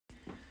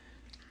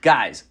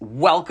Guys,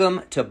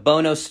 welcome to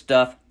Bono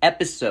Stuff,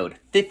 episode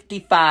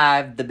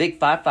 55, the Big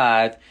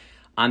 55.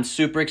 I'm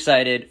super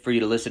excited for you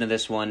to listen to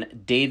this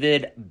one.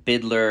 David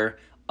Bidler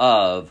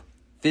of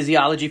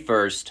Physiology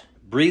First,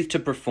 Breathe to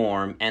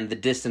Perform, and The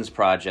Distance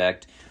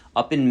Project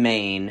up in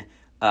Maine.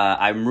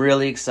 I'm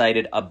really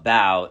excited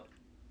about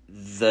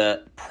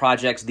the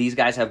projects these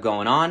guys have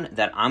going on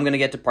that I'm going to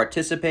get to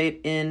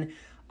participate in.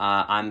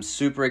 I'm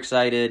super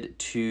excited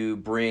to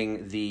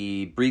bring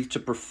the Breathe to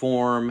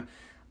Perform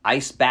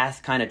ice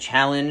bath kind of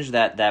challenge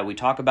that we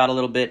talk about a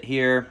little bit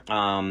here,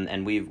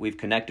 and we've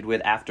connected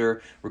with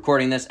after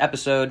recording this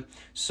episode.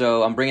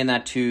 So I'm bringing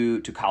that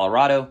to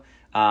Colorado.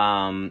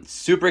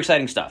 Super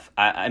exciting stuff.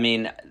 I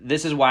mean,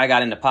 this is why I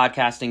got into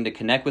podcasting, to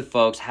connect with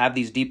folks, have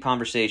these deep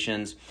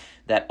conversations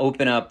that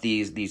open up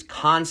these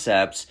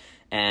concepts.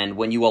 And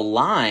when you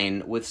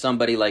align with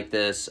somebody like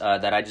this,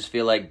 that I just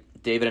feel like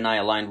David and I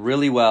align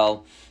really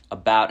well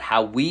about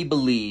how we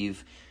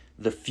believe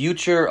the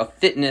future of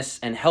fitness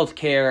and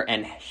healthcare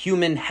and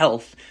human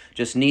health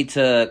just need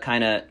to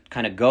kind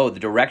of go the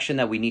direction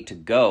that we need to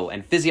go.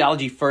 And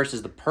Physiology First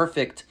is the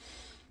perfect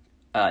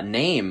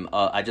name.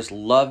 I just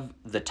love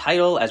the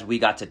title. As we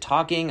got to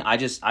talking, I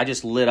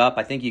just lit up.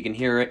 I think you can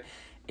hear it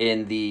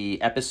in the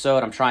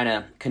episode. I'm trying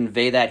to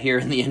convey that here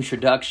in the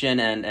introduction,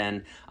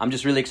 and I'm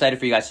just really excited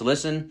for you guys to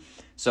listen.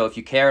 So if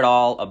you care at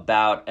all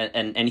about,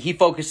 and he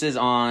focuses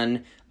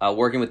on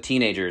working with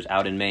teenagers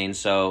out in Maine.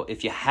 So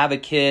if you have a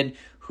kid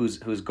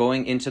who's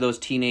going into those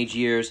teenage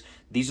years,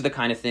 these are the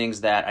kind of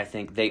things that I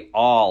think they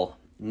all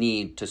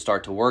need to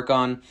start to work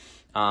on.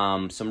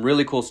 Some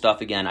really cool stuff.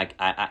 Again,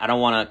 I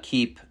don't want to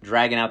keep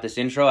dragging out this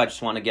intro. I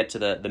just want to get to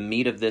the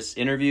meat of this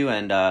interview,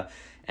 and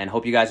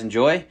hope you guys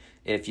enjoy.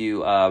 If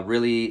you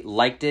really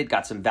liked it,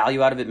 got some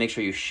value out of it, make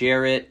sure you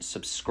share it,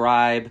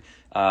 subscribe,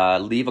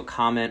 leave a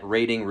comment,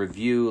 rating,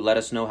 review. Let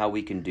us know how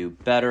we can do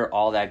better,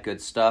 all that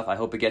good stuff. I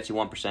hope it gets you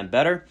 1%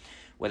 better.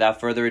 Without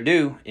further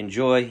ado,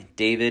 enjoy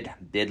David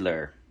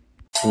Bidler.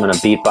 I'm going to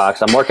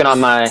beatbox. I'm working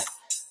on I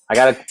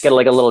got to get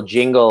like a little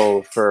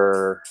jingle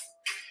for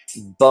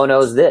Bo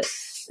knows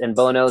this and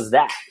Bo knows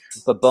that,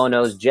 but Bo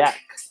knows Jack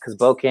because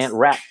Bo can't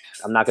rap.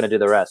 I'm not going to do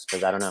the rest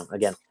because I don't know.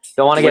 Again,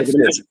 don't want to get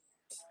sued.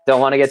 Don't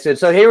want to get sued.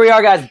 So here we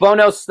are, guys. Bo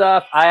knows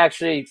stuff. I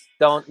actually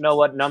don't know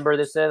what number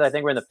this is. I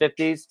think we're in the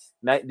 50s.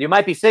 You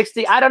might be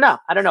 60. I don't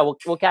know.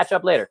 We'll catch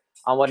up later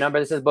on what number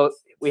this is. But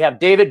we have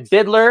David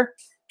Bidler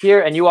here,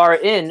 and you are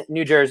in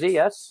New Jersey,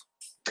 yes?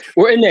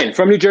 We're in Maine,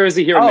 from New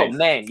Jersey here in Maine. Oh,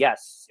 Maine,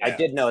 yes. Yeah. I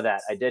did know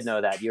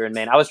that. You're in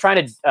Maine. I was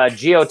trying to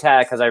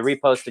geotag because I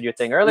reposted your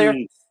thing earlier,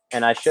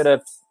 and I should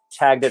have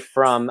tagged it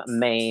from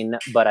Maine,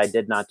 but I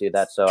did not do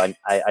that, so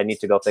I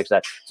need to go fix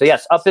that. So,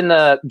 yes, up in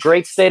the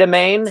great state of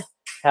Maine,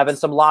 having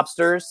some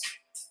lobsters,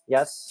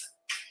 yes?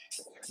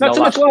 Not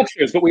so much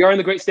lobsters, but we are in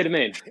the great state of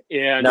Maine,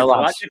 and a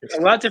lot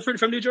different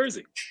from New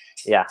Jersey.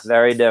 Yeah,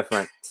 very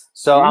different.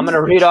 So I'm going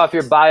to read off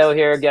your bio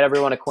here, get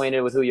everyone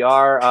acquainted with who you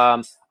are.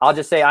 I'll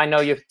just say I know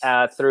you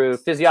through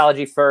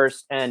Physiology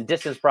First and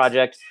Distance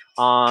Project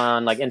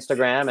on like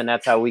Instagram, and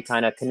that's how we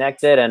kind of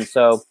connected. And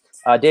so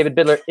David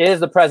Bidler is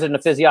the president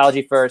of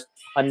Physiology First,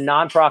 a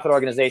nonprofit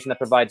organization that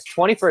provides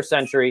 21st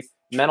century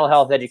mental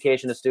health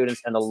education to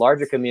students and the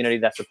larger community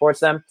that supports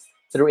them.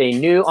 Through a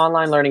new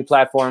online learning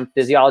platform,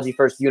 Physiology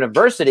First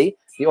University,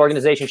 the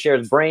organization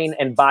shares brain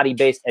and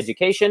body-based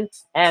education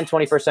and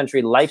 21st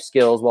century life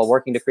skills while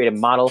working to create a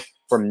model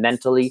for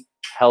mentally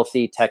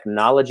healthy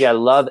technology. I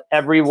love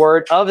every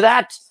word of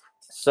that.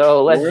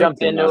 So let's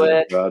jump into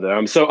it. Brother.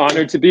 I'm so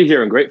honored to be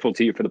here and grateful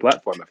to you for the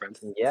platform, my friend.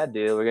 Yeah,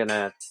 dude. We're going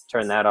to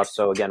turn that off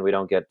so, again, we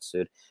don't get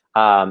sued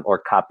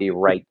or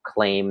copyright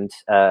claimed,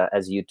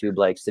 as YouTube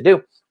likes to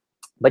do.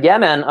 But yeah,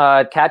 man,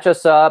 catch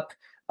us up.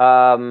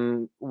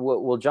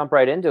 We'll jump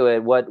right into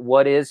it.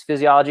 What is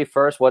Physiology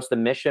First? What's the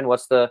mission?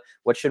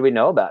 What should we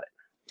know about it?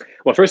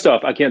 Well, first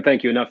off, I can't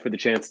thank you enough for the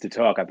chance to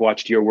talk. I've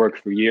watched your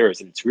work for years,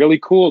 and it's really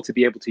cool to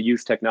be able to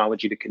use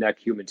technology to connect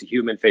human to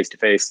human, face to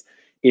face.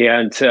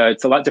 And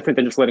it's a lot different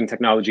than just letting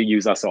technology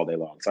use us all day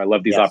long. So I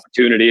love these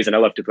opportunities, and I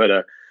love to put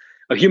a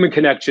human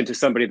connection to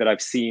somebody that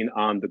I've seen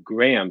on the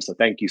gram. So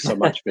thank you so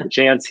much for the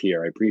chance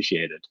here. I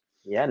appreciate it.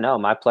 Yeah, no,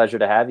 my pleasure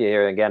to have you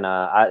here again.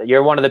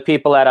 You're one of the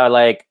people that are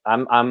like,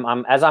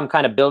 as I'm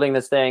kind of building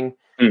this thing,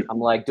 I'm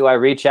like, do I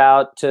reach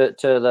out to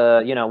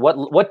the,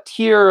 what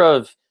tier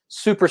of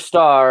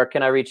superstar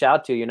can I reach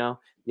out to?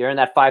 You're in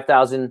that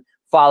 5,000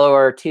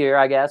 follower tier,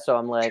 I guess. So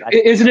I'm like,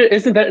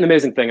 isn't that an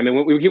amazing thing? I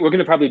mean, we're going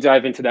to probably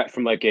dive into that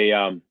from like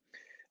a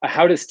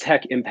how does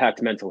tech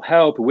impact mental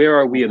health? Where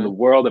are we in the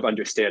world of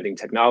understanding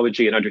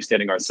technology and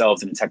understanding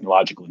ourselves in a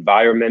technological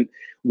environment?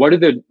 What does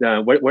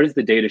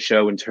the data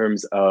show in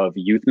terms of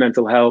youth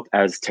mental health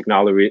as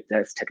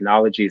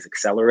technologies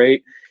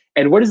accelerate?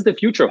 And what does the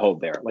future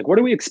hold there? Like, what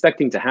are we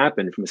expecting to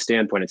happen from a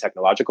standpoint of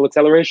technological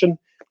acceleration?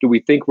 Do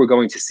we think we're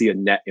going to see a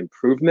net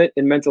improvement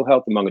in mental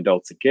health among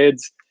adults and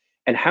kids?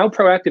 And how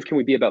proactive can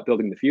we be about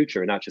building the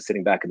future and not just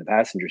sitting back in the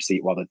passenger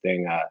seat while the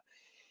thing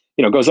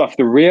goes off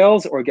the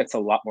rails or gets a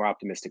lot more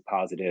optimistic,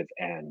 positive,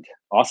 and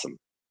awesome?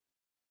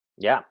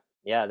 Yeah,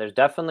 there's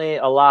definitely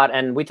a lot.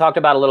 And we talked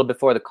about a little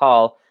before the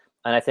call,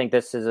 and I think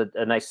this is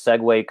a nice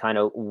segue kind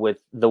of with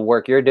the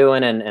work you're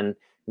doing and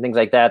things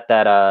like that,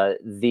 that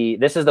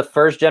this is the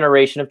first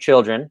generation of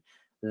children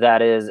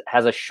that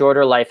has a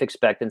shorter life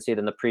expectancy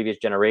than the previous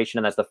generation,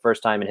 and that's the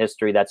first time in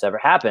history that's ever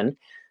happened.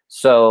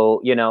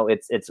 So,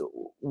 it's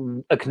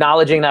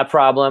acknowledging that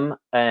problem,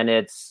 and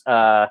it's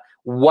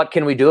what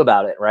can we do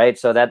about it, right?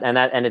 So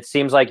and it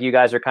seems like you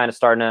guys are kind of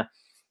starting to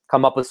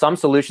come up with some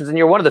solutions, and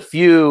you're one of the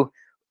few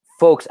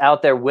folks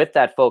out there with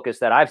that focus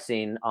that I've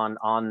seen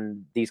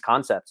on these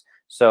concepts.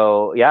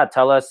 So yeah,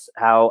 tell us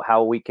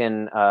how we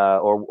can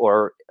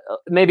or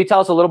maybe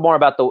tell us a little more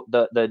about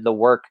the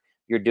work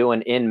you're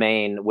doing in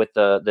Maine with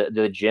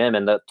the gym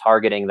and the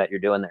targeting that you're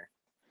doing there.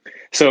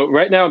 So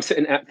right now I'm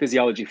sitting at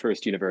Physiology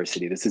First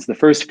University. This is the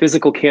first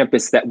physical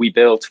campus that we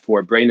built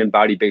for brain and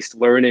body-based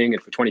learning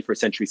and for 21st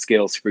century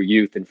skills for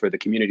youth and for the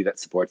community that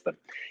supports them.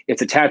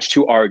 It's attached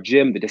to our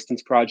gym, the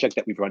Distance Project,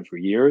 that we've run for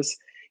years.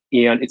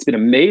 And it's been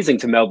amazing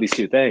to meld these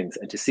two things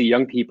and to see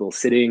young people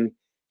sitting,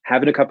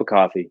 having a cup of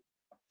coffee,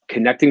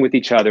 connecting with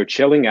each other,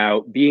 chilling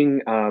out,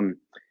 being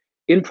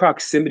in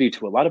proximity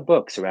to a lot of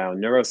books around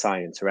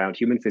neuroscience, around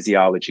human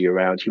physiology,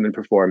 around human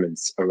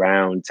performance,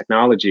 around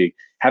technology,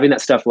 having that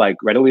stuff like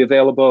readily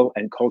available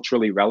and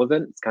culturally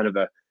relevant.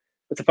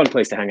 It's a fun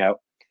place to hang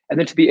out. And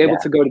then to be able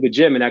to go to the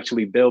gym and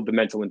actually build the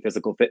mental and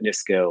physical fitness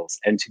skills,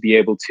 and to be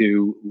able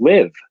to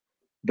live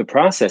the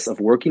process of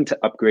working to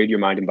upgrade your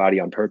mind and body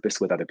on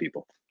purpose with other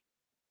people.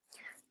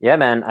 Yeah,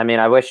 man. I mean,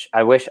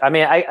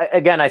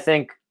 I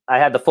think I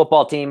had the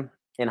football team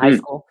in high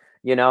school,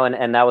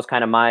 and that was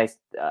kind of my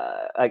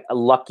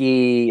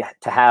lucky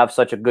to have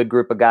such a good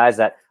group of guys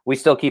that we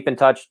still keep in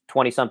touch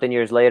 20 something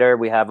years later.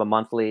 We have a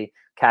monthly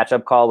catch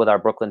up call with our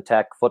Brooklyn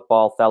Tech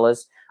football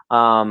fellas.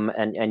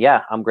 And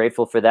yeah, I'm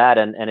grateful for that.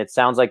 And it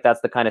sounds like that's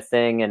the kind of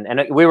thing.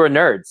 And we were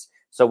nerds.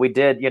 So we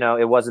did,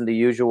 it wasn't the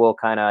usual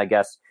kind of, I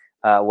guess,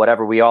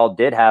 whatever. We all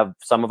did have,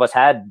 some of us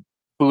had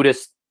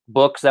Buddhist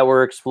books that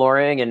we're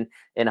exploring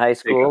in high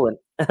school. And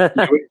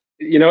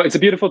it's a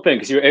beautiful thing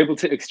because you're able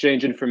to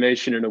exchange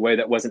information in a way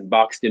that wasn't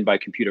boxed in by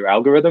computer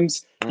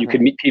algorithms. Mm-hmm. You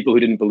could meet people who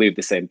didn't believe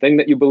the same thing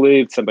that you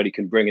believed. Somebody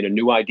can bring in a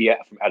new idea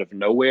from out of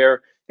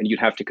nowhere, and you'd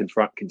have to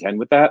contend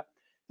with that.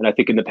 And I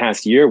think in the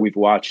past year, we've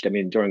watched,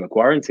 during a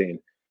quarantine,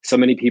 so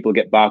many people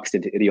get boxed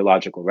into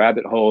ideological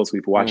rabbit holes.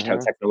 We've watched how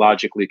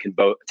technology can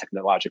both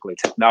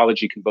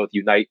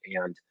unite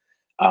and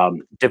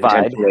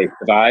divide.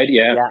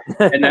 Yeah.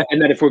 and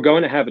that if we're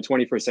going to have a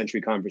 21st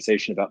century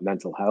conversation about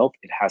mental health,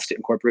 it has to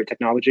incorporate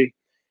technology,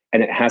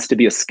 and it has to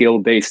be a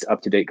skill-based,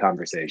 up-to-date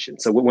conversation.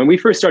 So when we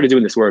first started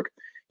doing this work,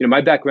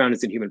 my background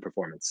is in human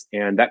performance,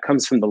 and that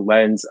comes from the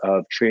lens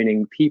of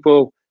training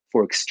people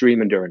for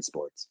extreme endurance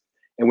sports.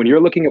 And when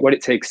you're looking at what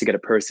it takes to get a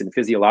person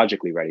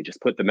physiologically ready,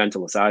 just put the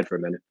mental aside for a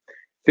minute,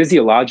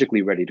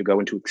 physiologically ready to go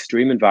into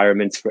extreme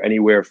environments for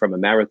anywhere from a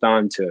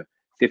marathon to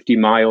 50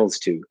 miles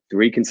to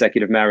 3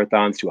 consecutive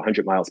marathons to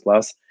 100 miles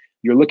plus,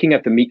 you're looking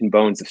at the meat and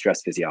bones of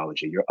stress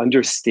physiology. You're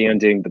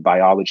understanding the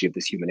biology of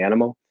this human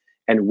animal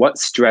and what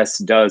stress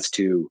does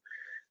to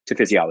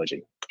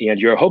physiology. And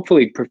you're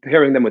hopefully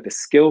preparing them with a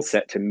skill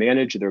set to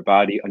manage their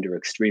body under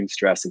extreme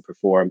stress and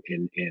perform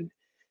in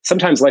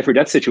sometimes life or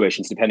death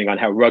situations, depending on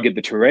how rugged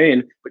the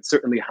terrain, but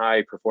certainly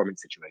high performance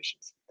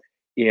situations.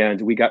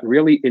 And we got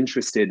really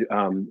interested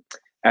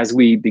as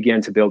we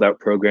began to build out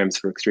programs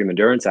for extreme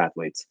endurance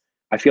athletes.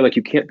 I feel like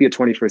you can't be a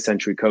 21st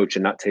century coach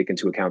and not take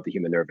into account the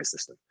human nervous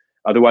system.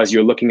 Otherwise,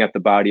 you're looking at the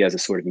body as a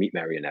sort of meat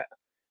marionette.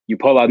 You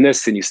pull on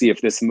this and you see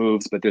if this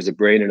moves, but there's a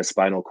brain and a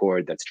spinal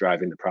cord that's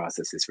driving the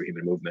processes for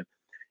human movement.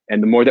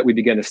 And the more that we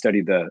began to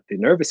study the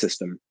nervous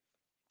system,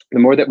 the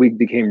more that we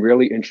became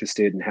really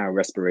interested in how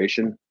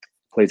respiration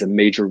plays a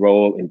major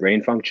role in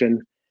brain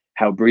function,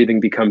 how breathing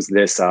becomes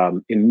this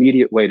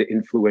immediate way to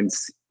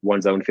influence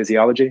one's own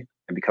physiology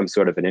and becomes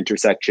sort of an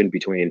intersection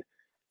between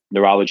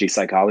neurology,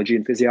 psychology,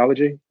 and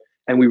physiology.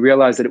 And we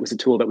realized that it was a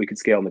tool that we could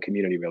scale in the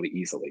community really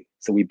easily.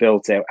 So we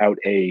built out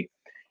a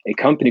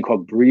company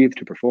called Breathe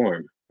to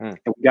Perform. And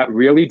we got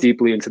really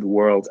deeply into the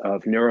world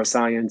of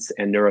neuroscience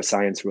and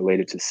neuroscience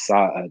related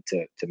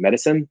to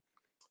medicine,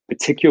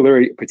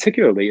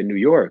 particularly in New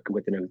York,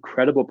 with an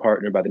incredible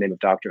partner by the name of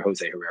Dr.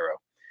 Jose Herrero.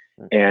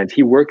 And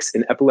he works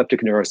in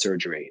epileptic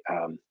neurosurgery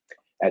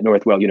at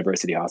Northwell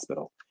University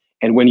Hospital.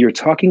 And when you're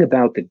talking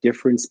about the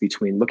difference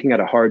between looking at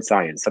a hard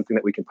science, something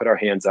that we can put our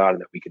hands on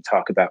and that we can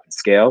talk about and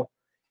scale,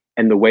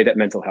 and the way that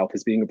mental health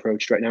is being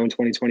approached right now in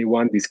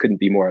 2021, these couldn't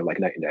be more like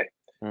night and day.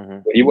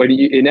 When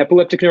you in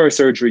epileptic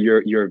neurosurgery,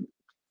 you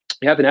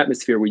have an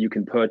atmosphere where you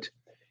can put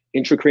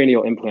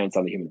intracranial implants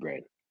on the human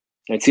brain.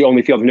 And it's the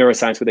only field of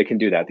neuroscience where they can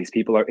do that. These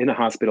people are in a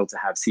hospital to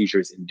have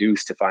seizures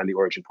induced to find the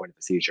origin point of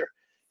the seizure.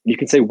 And you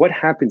can say, what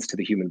happens to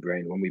the human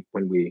brain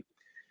when we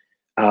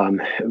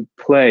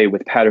play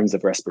with patterns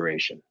of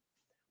respiration?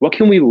 What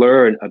can we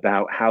learn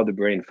about how the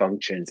brain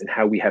functions and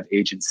how we have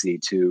agency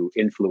to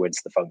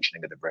influence the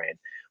functioning of the brain?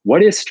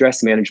 What is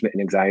stress management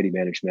and anxiety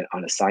management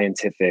on a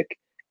scientific,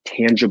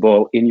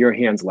 tangible, in your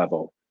hands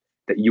level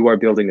that you are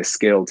building a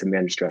skill to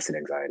manage stress and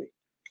anxiety?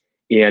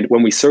 And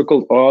when we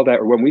circle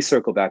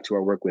back to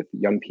our work with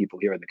young people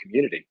here in the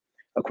community,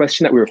 a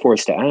question that we were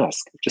forced to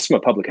ask, just from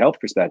a public health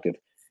perspective,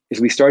 is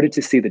we started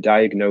to see the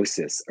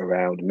diagnosis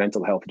around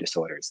mental health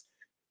disorders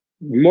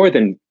more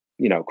than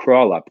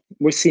crawl up.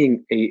 We're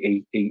seeing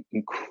a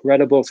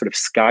incredible sort of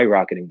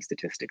skyrocketing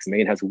statistics.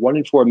 Maine has 1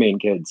 in 4 Maine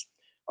kids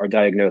are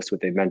diagnosed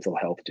with a mental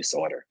health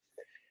disorder,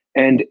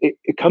 and it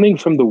coming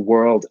from the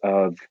world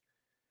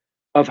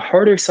of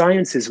harder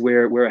sciences,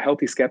 where a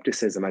healthy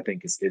skepticism, I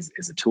think,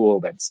 is a tool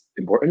that's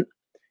important.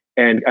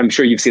 And I'm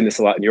sure you've seen this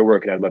a lot in your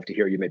work, and I'd love to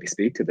hear you maybe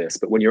speak to this.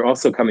 But when you're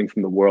also coming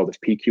from the world of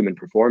peak human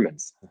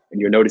performance, and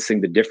you're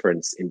noticing the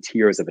difference in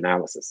tiers of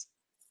analysis,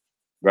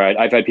 right?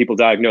 I've had people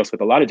diagnosed with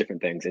a lot of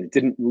different things, and it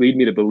didn't lead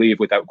me to believe,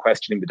 without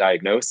questioning the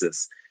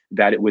diagnosis,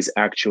 that it was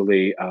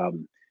actually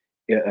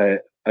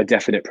a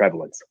definite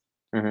prevalence.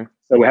 Mm-hmm.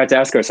 So we had to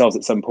ask ourselves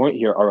at some point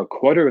here, are a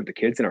quarter of the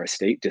kids in our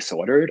state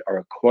disordered? Are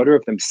a quarter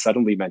of them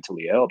suddenly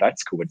mentally ill?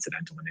 That's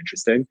coincidental and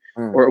interesting.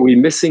 Or are we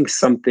missing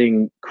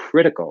something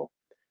critical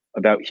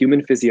about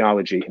human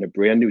physiology in a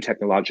brand new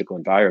technological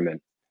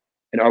environment?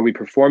 And are we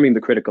performing the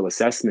critical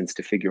assessments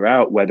to figure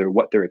out whether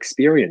what they're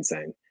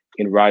experiencing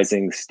in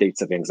rising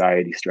states of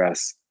anxiety,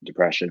 stress,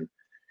 depression,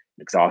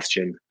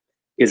 exhaustion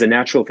is a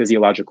natural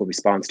physiological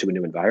response to a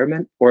new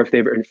environment, or if they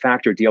in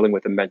fact are dealing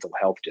with a mental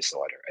health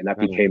disorder? And that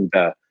became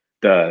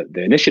the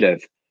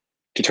initiative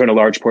to turn a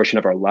large portion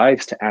of our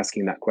lives to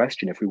asking that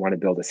question, if we want to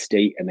build a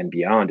state and then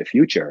beyond a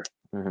future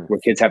where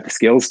kids have the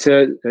skills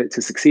to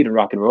succeed in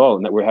rock and roll,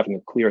 and that we're having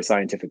a clear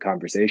scientific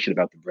conversation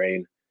about the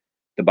brain,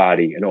 the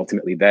body, and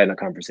ultimately then a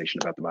conversation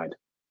about the mind.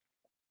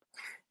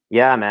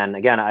 Yeah, man.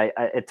 Again,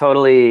 it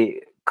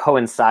totally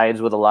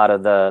coincides with a lot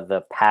of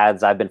the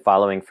paths I've been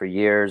following for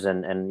years.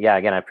 And yeah,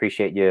 again, I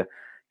appreciate you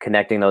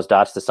connecting those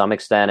dots to some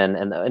extent.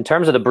 And in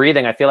terms of the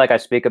breathing, I feel like I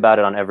speak about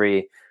it on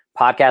every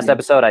podcast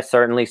episode. I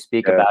certainly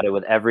speak about it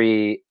with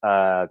every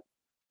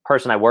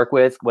person I work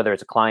with, whether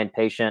it's a client,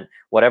 patient,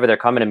 whatever they're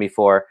coming to me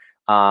for.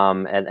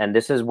 And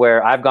this is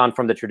where I've gone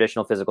from the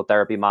traditional physical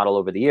therapy model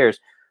over the years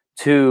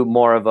to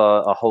more of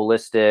a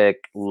holistic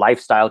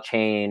lifestyle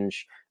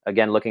change.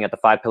 Again, looking at the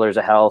 5 pillars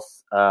of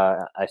health.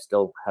 I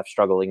still have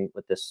struggling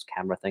with this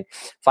camera thing.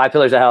 5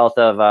 pillars of health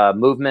of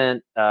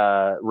movement,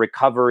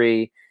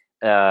 recovery,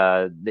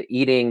 the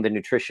eating, the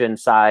nutrition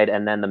side,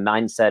 and then the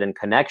mindset and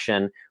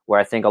connection, where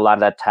I think a lot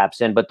of that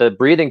taps in. But the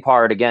breathing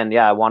part, again,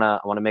 yeah, I want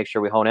to make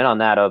sure we hone in on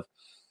that.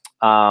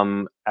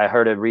 I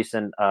heard a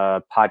recent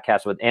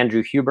podcast with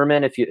Andrew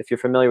Huberman. If you're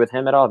familiar with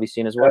him at all, have you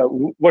seen his work?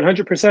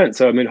 100%.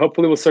 So, I mean,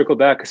 hopefully we'll circle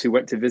back, because we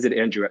went to visit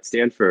Andrew at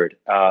Stanford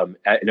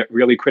in a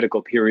really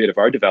critical period of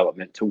our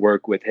development to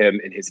work with him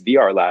in his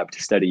VR lab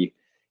to study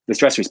the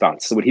stress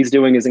response. So what he's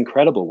doing is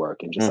incredible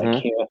work, and just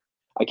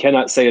I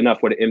cannot say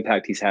enough what an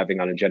impact he's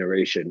having on a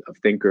generation of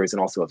thinkers and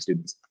also of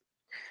students.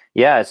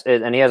 Yes,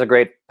 and he has a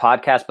great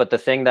podcast. But the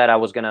thing that I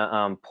was going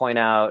to point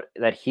out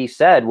that he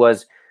said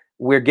was,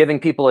 we're giving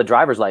people a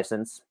driver's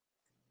license,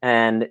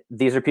 and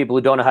these are people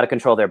who don't know how to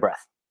control their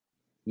breath,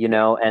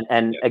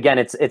 and again,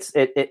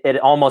 it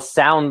almost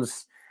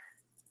sounds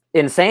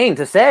insane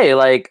to say,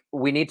 like,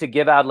 we need to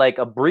give out like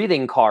a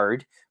breathing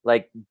card.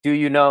 Like, do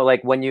you know,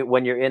 like when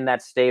you're in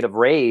that state of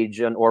rage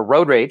or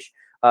road rage,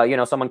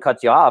 someone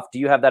cuts you off, do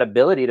you have that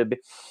ability to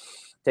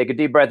take a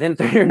deep breath in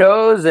through your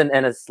nose and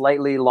a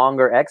slightly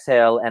longer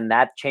exhale, and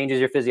that changes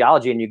your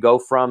physiology, and you go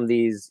from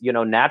these,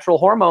 natural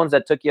hormones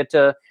that took you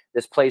to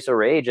this place of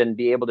rage, and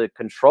be able to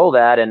control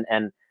that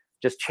and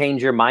just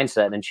change your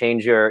mindset and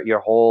change your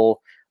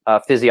whole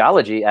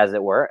physiology, as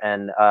it were.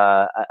 And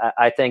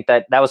I think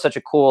that was such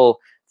a cool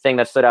thing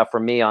that stood out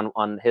for me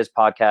on his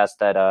podcast,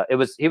 that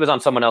he was on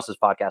someone else's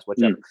podcast,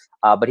 whichever,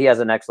 but he has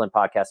an excellent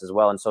podcast as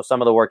well. And so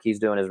some of the work he's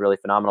doing is really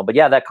phenomenal. But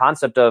yeah, that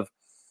concept of,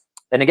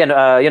 and again,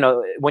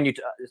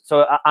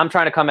 so I'm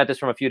trying to come at this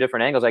from a few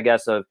different angles, I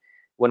guess, of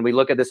when we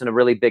look at this in a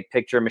really big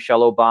picture,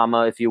 Michelle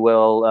Obama, if you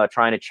will,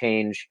 trying to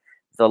change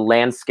the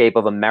landscape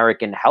of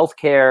American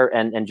healthcare,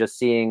 and just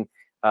seeing,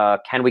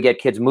 can we get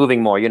kids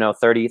moving more,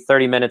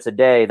 30 minutes a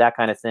day, that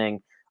kind of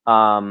thing,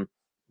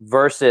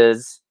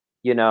 versus,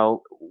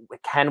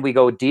 can we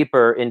go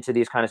deeper into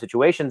these kind of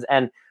situations?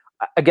 And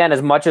again,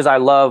 as much as I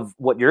love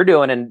what you're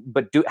doing,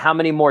 but how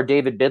many more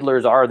David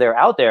Bidlers are there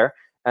out there?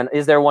 And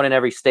is there one in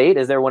every state?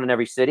 Is there one in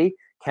every city?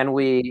 Can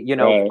we,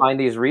 find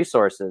these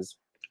resources?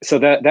 So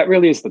that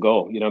really is the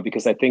goal,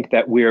 because I think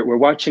that we're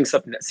watching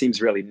something that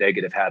seems really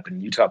negative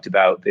happen. You talked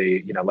about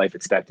the life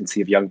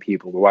expectancy of young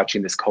people. We're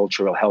watching this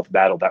cultural health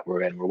battle that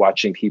we're in. We're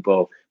watching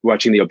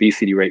the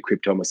obesity rate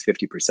creep to almost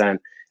 50%,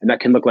 and that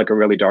can look like a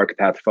really dark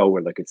path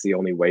forward, like it's the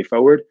only way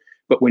forward.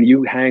 But when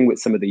you hang with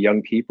some of the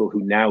young people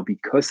who now,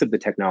 because of the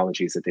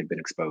technologies that they've been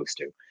exposed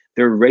to,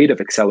 their rate of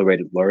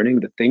accelerated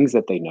learning, the things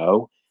that they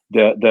know,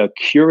 the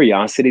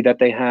curiosity that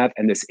they have,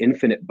 and this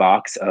infinite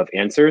box of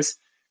answers,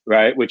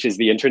 right, which is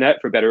the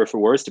internet, for better or for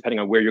worse, depending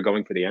on where you're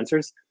going for the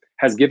answers,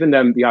 has given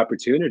them the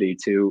opportunity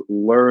to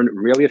learn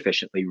really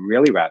efficiently,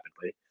 really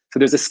rapidly. So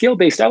there's a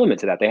skill-based element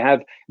to that. They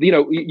have,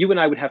 you and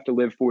I would have to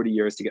live 40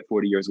 years to get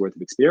 40 years worth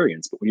of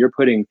experience. But when you're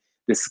putting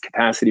this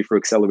capacity for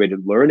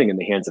accelerated learning in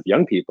the hands of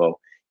young people,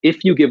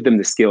 if you give them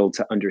the skill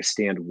to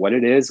understand what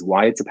it is,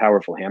 why it's a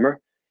powerful hammer,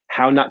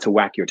 how not to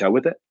whack your toe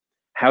with it,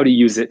 how to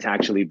use it to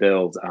actually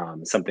build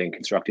something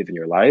constructive in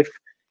your life,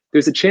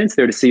 there's a chance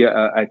there to see,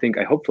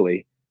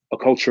 hopefully, a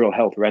cultural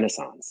health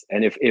renaissance.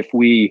 And if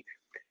we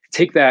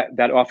take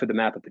that off of the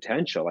map of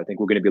potential, I think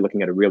we're going to be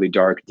looking at a really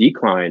dark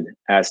decline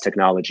as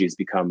technologies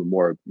become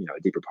more,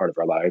 a deeper part of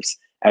our lives.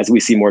 As we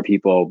see more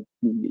people,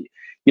 we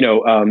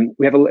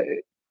have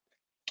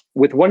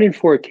with 1 in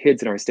 4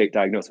 kids in our state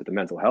diagnosed with a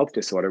mental health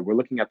disorder, we're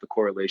looking at the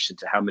correlation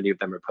to how many of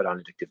them are put on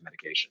addictive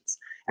medications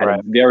at a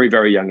very,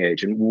 very young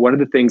age. And one of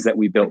the things that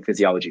we built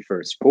Physiology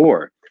First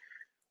for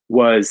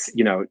was,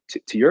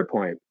 to your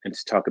point, and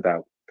to talk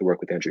about the work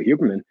with Andrew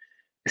Huberman,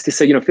 is to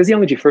say,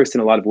 Physiology First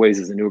in a lot of ways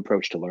is a new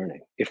approach to learning.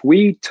 If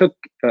we took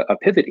a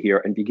pivot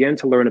here and began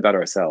to learn about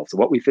ourselves,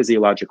 what we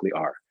physiologically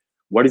are,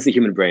 what is the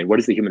human brain, what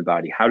is the human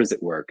body, how does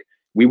it work,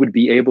 we would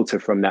be able to,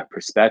 from that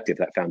perspective,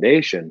 that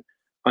foundation,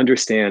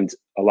 understand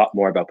a lot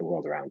more about the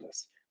world around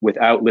us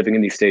without living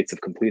in these states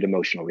of complete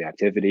emotional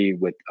reactivity,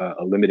 with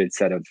a limited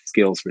set of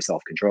skills for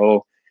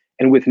self-control,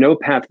 and with no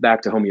path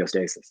back to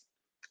homeostasis,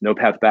 no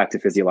path back to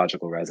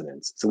physiological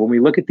resonance. So when we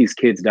look at these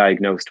kids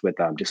diagnosed with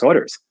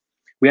disorders,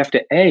 we have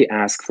to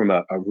ask from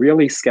a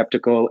really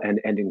skeptical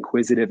and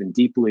inquisitive and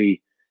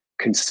deeply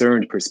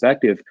concerned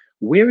perspective,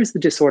 where is the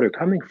disorder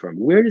coming from?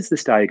 Where does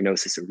this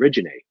diagnosis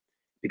originate?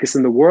 Because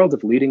in the world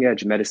of leading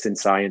edge medicine,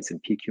 science,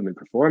 and peak human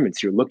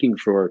performance, you're looking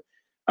for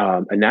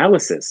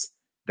analysis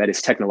that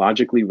is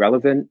technologically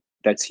relevant,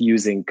 that's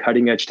using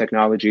cutting edge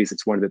technologies.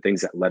 It's one of the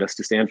things that led us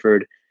to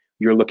Stanford.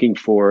 You're looking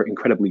for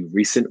incredibly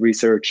recent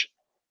research,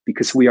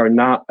 because we're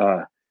not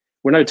a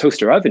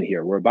toaster oven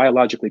here. We're a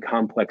biologically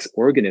complex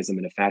organism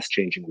in a fast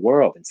changing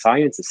world. And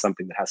science is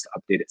something that has to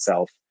update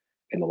itself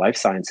in the life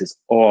sciences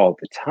all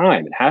the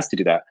time. It has to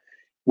do that.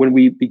 When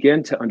we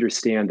begin to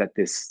understand that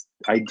this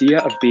idea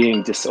of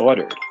being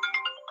disordered,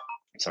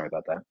 sorry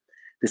about that,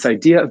 this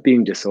idea of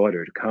being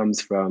disordered comes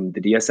from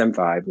the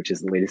DSM-5, which is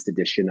the latest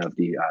edition of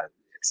the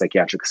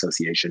Psychiatric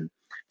Association.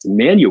 It's a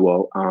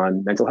manual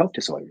on mental health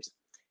disorders.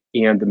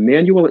 And the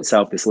manual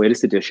itself, this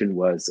latest edition,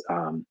 was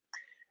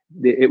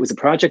it was a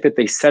project that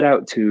they set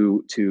out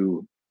to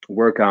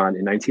work on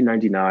in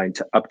 1999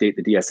 to update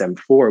the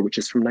DSM-4, which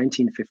is from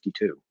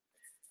 1952.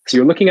 So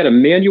you're looking at a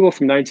manual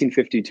from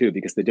 1952,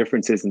 because the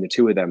differences in the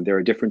two of them, there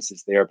are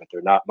differences there, but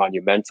they're not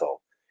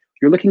monumental.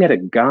 You're looking at a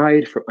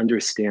guide for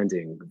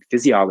understanding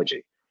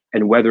physiology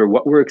and whether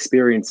what we're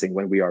experiencing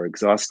when we are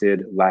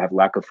exhausted, have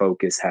lack of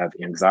focus, have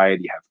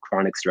anxiety, have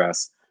chronic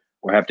stress,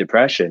 or have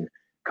depression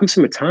comes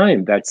from a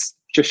time that's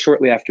just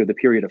shortly after the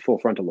period of full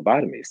frontal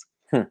lobotomies.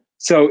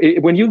 So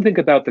when you think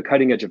about the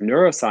cutting edge of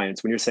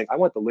neuroscience, when you're saying, I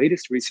want the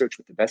latest research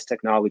with the best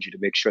technology to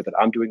make sure that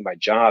I'm doing my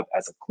job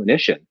as a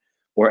clinician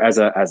or as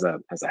a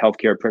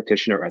healthcare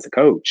practitioner or as a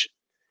coach,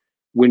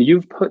 when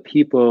you've put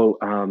people,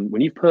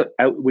 when you've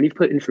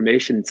put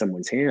information in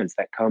someone's hands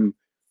that come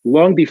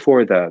long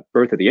before the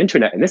birth of the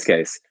internet, in this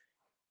case,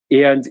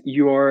 and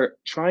you're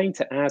trying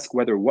to ask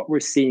whether what we're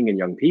seeing in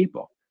young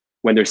people,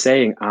 when they're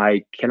saying,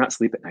 I cannot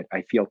sleep at night,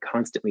 I feel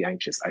constantly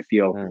anxious, I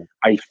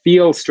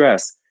feel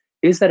stress,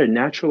 is that a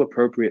natural,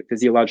 appropriate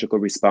physiological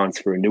response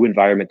for a new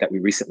environment that we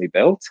recently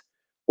built?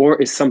 Or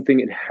is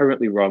something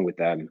inherently wrong with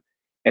them?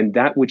 And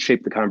that would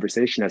shape the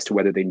conversation as to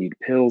whether they need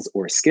pills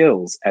or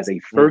skills as a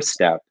first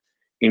step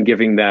in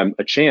giving them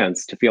a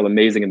chance to feel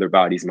amazing in their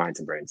bodies, minds,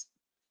 and brains.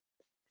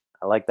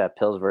 I like that,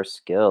 pills versus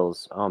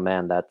skills. Oh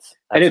man, that's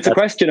and it's a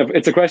question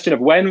of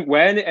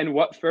when and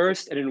what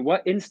first, and in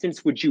what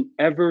instance would you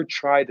ever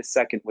try the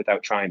second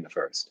without trying the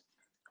first?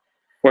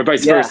 Or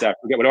vice versa. I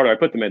forget what order I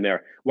put them in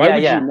there. Why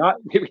would you not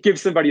give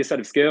somebody a set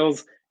of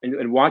skills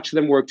and watch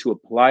them work to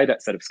apply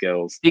that set of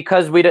skills?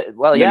 Because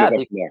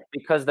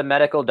because the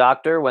medical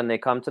doctor, when they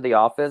come to the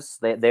office,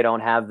 they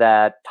don't have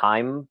that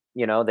time.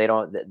 They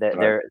don't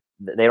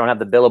have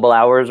the billable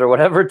hours or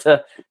whatever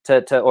to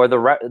or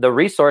the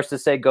resource to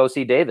say, go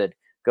see David,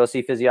 go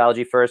see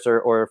Physiology First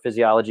or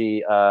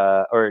Physiology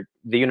or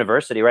the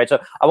university, right?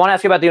 So I want to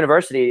ask you about the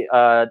university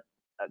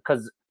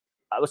because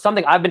it was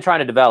something I've been trying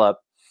to develop.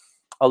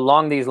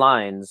 Along these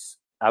lines,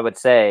 I would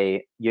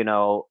say,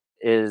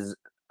 is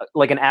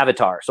like an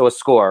avatar. So a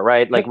score,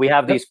 right? Like we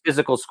have these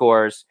physical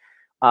scores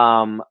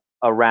around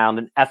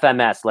an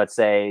FMS, let's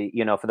say,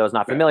 for those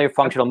not familiar,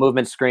 functional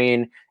movement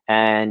screen,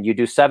 and you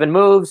do 7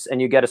 moves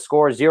and you get a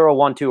score 0,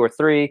 1, 2, or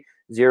 3.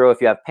 0 if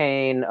you have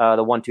pain,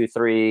 the 1, 2,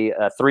 3.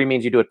 3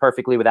 means you do it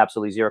perfectly with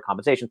absolutely 0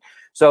 compensation.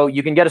 So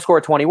you can get a score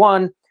of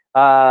 21.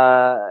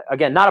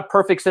 Again, not a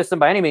perfect system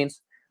by any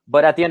means.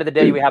 But at the end of the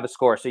day, we have a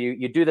score. So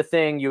you do the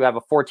thing, you have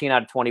a 14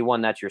 out of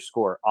 21. That's your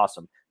score.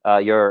 Awesome.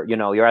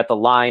 You're at the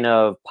line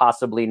of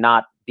possibly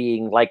not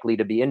being likely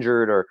to be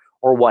injured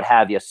or what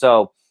have you.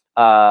 So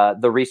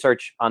the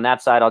research on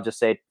that side, I'll just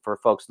say for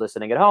folks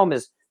listening at home,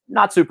 is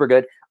not super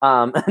good.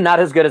 Not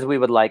as good as we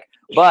would like.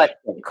 But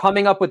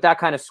coming up with that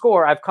kind of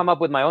score, I've come up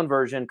with my own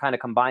version, kind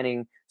of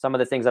combining some of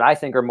the things that I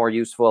think are more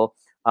useful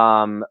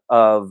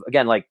of,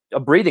 again, like a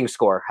breathing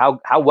score.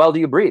 How well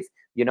do you breathe?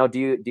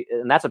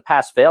 And that's a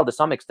pass fail to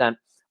some extent,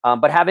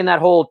 but having that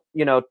whole,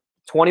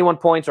 21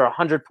 points or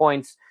 100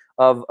 points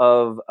of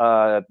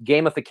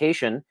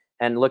gamification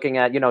and looking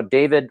at,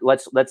 David,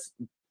 let's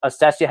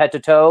assess you head to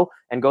toe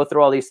and go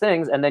through all these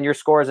things. And then your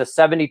score is a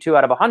 72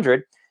 out of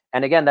 100.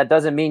 And again, that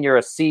doesn't mean you're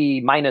a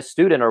C-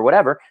 student or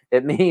whatever.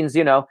 It means,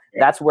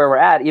 that's where we're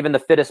at. Even the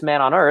fittest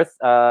man on earth,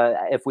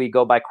 if we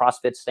go by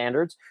CrossFit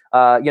standards,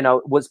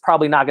 was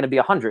probably not going to be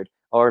 100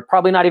 or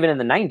probably not even in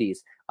the 90s.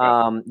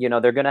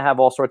 They're going to have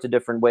all sorts of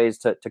different ways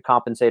to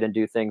compensate and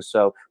do things.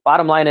 So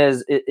bottom line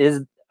is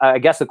I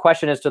guess the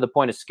question is to the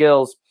point of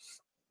skills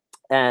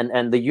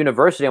and the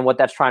university and what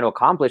that's trying to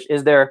accomplish.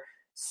 Is there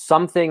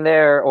something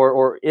there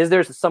or is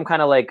there some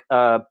kind of like,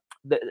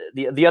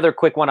 the other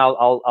quick one,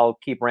 I'll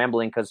keep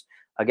rambling because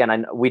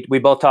again, we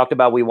both talked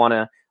about we want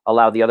to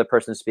allow the other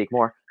person to speak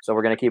more, so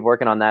we're going to keep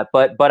working on that.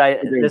 But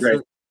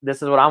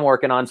this is what I'm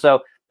working on. So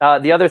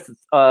the other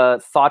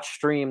thought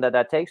stream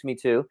that takes me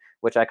to,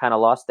 which I kind of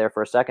lost there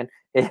for a second,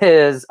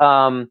 is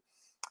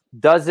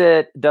does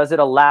it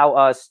allow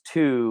us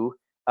to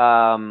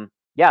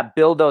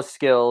build those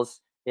skills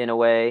in a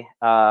way,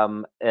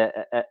 and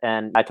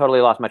I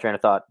totally lost my train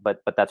of thought, but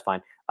that's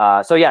fine.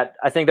 So yeah,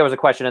 I think there was a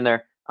question in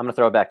there. I'm going to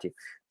throw it back to you.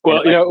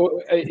 Well,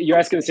 you're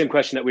asking the same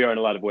question that we are in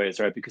a lot of ways,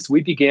 right? Because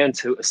we began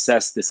to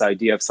assess this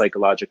idea of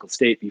psychological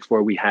state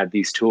before we had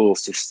these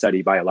tools to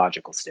study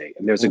biological state.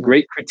 And there's a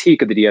great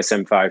critique of the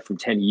DSM-5 from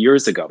 10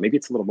 years ago. Maybe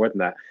it's a little more than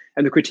that.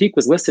 And the critique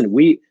was, listen,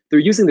 they're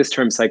using this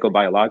term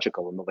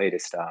psychobiological in the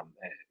latest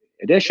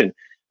edition.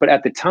 But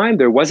at the time,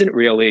 there wasn't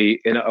really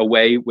in a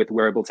way with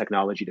wearable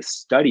technology to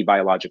study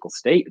biological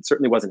state. It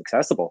certainly wasn't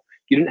accessible.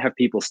 You didn't have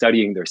people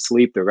studying their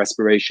sleep, their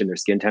respiration, their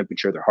skin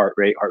temperature, their heart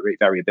rate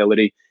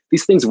variability.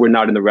 These things were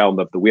not in the realm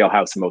of the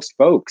wheelhouse of most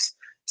folks.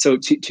 So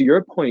to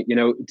your point,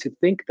 to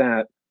think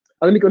that,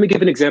 let me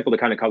give an example to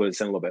kind of color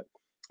this in a little bit.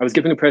 I was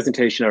giving a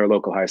presentation at our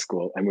local high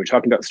school, and we were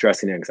talking about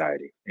stress and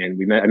anxiety. And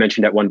I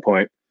mentioned at one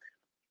point,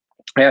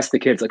 I asked the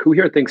kids, like, who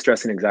here thinks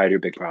stress and anxiety are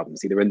big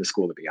problems, either in the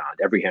school or beyond?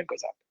 Every hand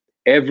goes up.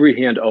 Every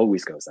hand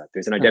always goes up.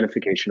 There's an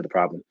identification of the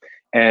problem.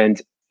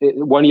 And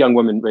one young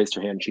woman raised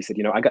her hand and she said,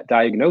 I got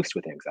diagnosed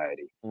with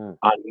anxiety on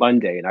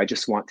Monday and I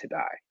just want to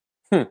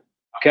die.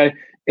 Okay.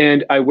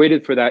 And I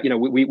waited for that.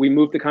 We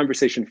moved the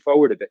conversation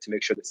forward a bit to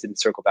make sure this didn't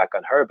circle back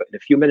on her. But in a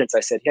few minutes I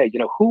said, hey,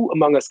 who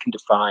among us can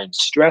define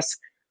stress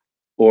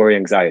or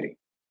anxiety?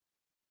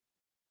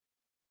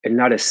 And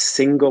not a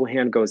single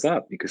hand goes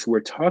up, because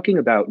we're talking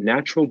about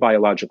natural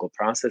biological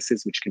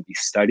processes which can be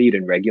studied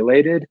and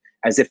regulated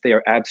as if they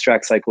are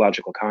abstract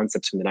psychological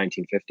concepts from the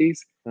 1950s,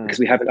 because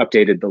we haven't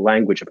updated the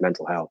language of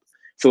mental health.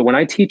 So when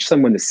I teach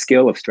someone the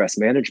skill of stress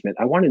management,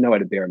 I want to know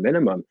at a bare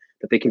minimum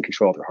that they can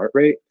control their heart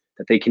rate,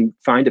 that they can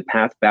find a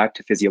path back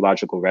to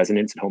physiological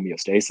resonance and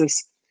homeostasis.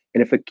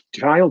 And if a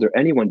child or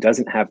anyone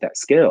doesn't have that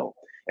skill,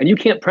 and you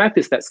can't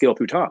practice that skill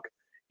through talk.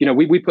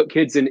 We put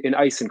kids in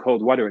ice and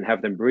cold water and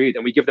have them breathe,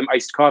 and we give them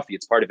iced coffee.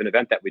 It's part of an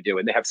event that we do.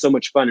 And they have so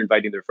much fun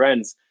inviting their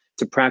friends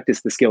to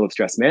practice the skill of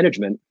stress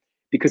management,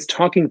 because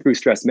talking through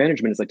stress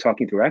management is like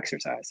talking through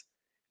exercise.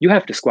 You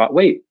have to squat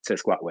weight to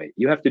squat weight.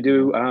 You have to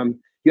do,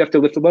 you have to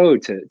lift a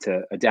load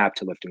to adapt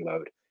to lifting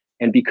load.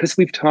 And because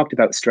we've talked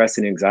about stress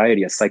and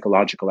anxiety as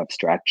psychological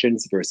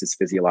abstractions versus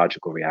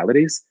physiological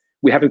realities,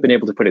 we haven't been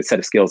able to put a set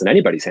of skills in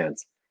anybody's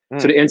hands.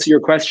 So to answer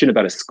your question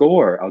about a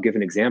score, I'll give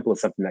an example of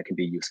something that can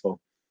be useful.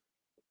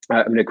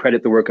 I'm going to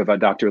credit the work of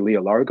Dr.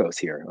 Leah Lagos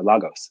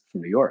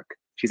from New York.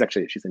 She's a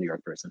New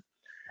York person.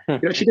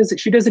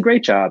 She does a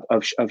great job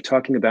of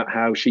talking about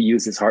how she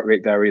uses heart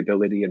rate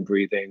variability and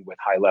breathing with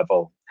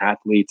high-level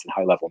athletes and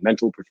high-level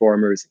mental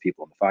performers and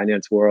people in the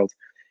finance world,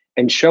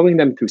 and showing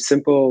them through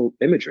simple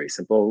imagery,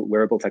 simple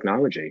wearable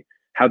technology,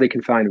 how they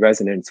can find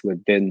resonance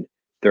within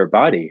their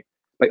body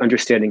by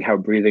understanding how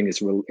breathing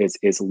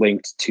is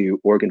linked to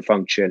organ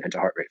function and to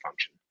heart rate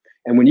function.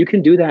 And when you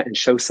can do that and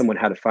show someone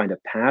how to find a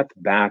path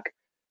back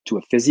to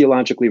a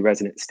physiologically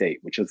resonant state,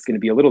 which is going to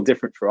be a little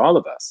different for all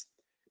of us,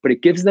 but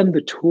it gives them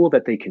the tool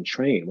that they can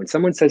train. When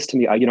someone says to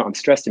me, I'm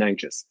stressed and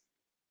anxious,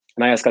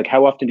 and I ask, like,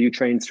 how often do you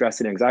train stress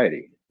and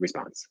anxiety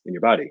response in your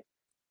body?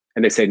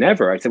 And they say,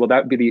 never. I say, well,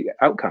 that would be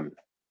the outcome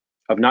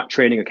of not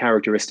training a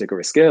characteristic or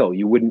a skill.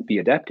 You wouldn't be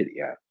adept at it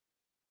yet.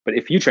 But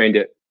if you trained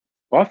it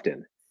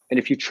often, and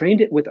if you trained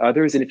it with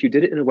others, and if you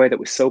did it in a way that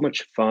was so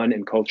much fun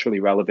and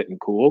culturally relevant and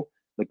cool,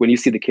 like when you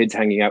see the kids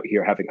hanging out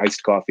here having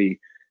iced coffee,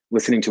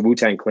 listening to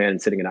Wu-Tang Clan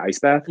and sitting in an ice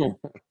bath,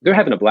 they're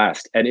having a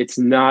blast. And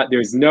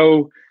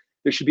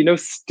there should be no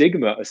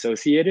stigma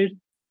associated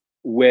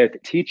with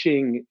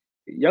teaching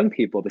young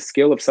people the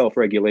skill of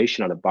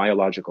self-regulation on a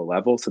biological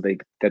level so that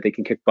they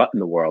can kick butt in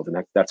the world.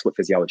 And that's what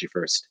Physiology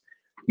First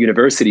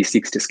University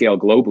seeks to scale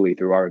globally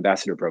through our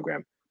ambassador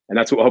program. And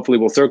that's what hopefully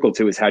we'll circle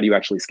to, is how do you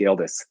actually scale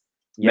this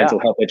mental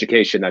health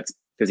education that's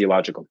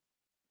physiological?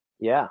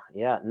 Yeah.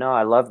 No,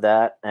 I love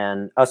that.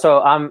 And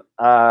so I'm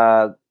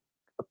a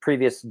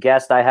previous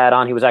guest I had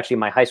on, he was actually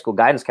my high school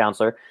guidance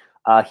counselor.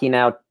 He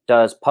now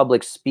does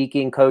public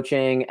speaking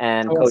coaching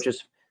and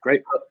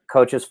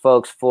coaches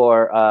folks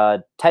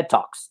for TED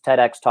Talks,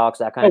 TEDx Talks,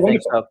 that kind of thing.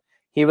 So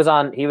he was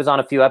on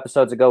a few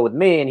episodes ago with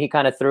me, and he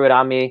kind of threw it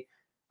on me,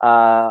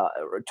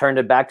 turned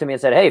it back to me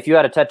and said, hey, if you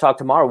had a TED Talk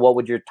tomorrow, what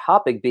would your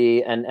topic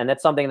be? And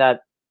that's something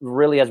that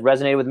really has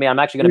resonated with me. I'm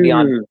actually going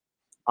to be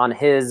on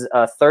his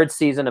third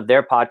season of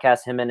their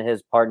podcast, him and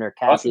his partner,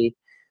 Cassie.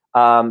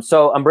 Awesome.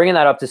 So I'm bringing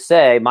that up to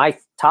say my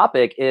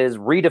topic is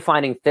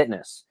redefining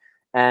fitness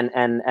and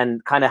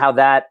kind of how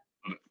that,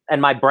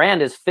 and my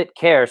brand is Fit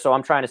Care. So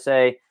I'm trying to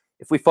say,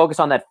 if we focus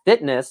on that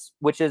fitness,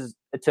 which is,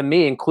 to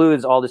me,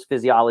 includes all this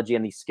physiology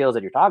and these skills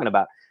that you're talking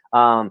about,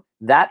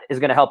 that is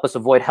going to help us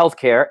avoid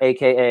healthcare,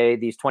 aka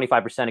these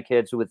 25% of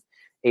kids with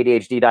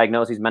ADHD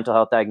diagnoses, mental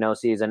health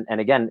diagnoses, and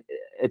again,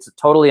 it's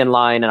totally in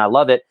line, and I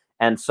love it.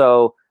 And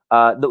so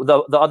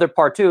the other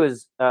part too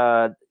is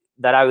that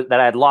I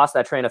had lost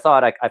that train of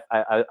thought.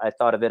 I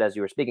thought of it as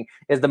you were speaking,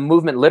 is the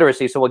movement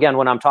literacy. So again,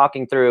 when I'm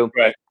talking through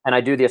and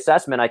I do the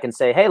assessment, I can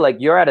say, hey, like,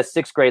 you're at a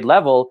 6th grade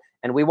level,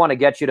 and we want to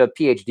get you to a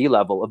PhD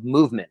level of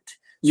movement.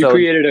 You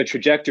created a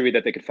trajectory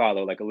that they could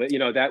follow, like,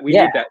 that we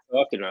need that so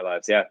often in our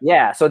lives.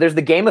 Yeah. So there's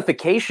the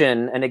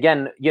gamification. And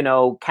again,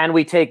 can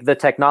we take the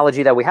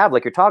technology that we have,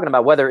 like you're talking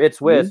about, whether it's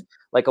with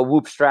like a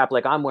Whoop strap,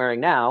 like I'm wearing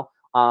now,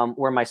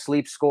 where my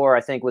sleep score,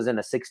 I think, was in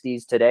the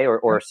 60s today,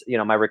 or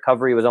my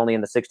recovery was only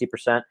in the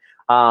 60%.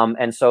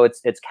 And so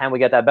it's, can we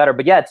get that better?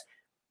 But yeah, it's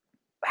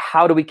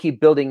how do we keep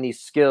building these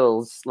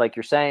skills? Like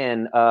you're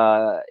saying,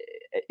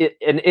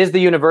 and is the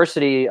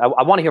university, I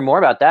want to hear more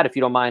about that, if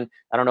you don't mind.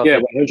 I don't know. Yeah,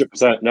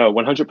 100%. No,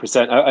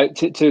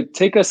 100%. To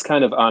take us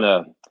kind of on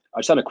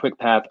a quick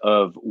path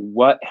of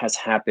what has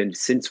happened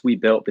since we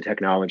built the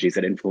technologies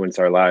that influence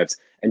our lives.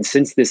 And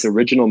since this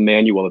original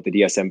manual of the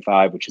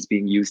DSM-5, which is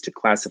being used to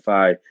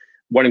classify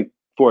 1 in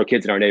 4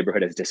 kids in our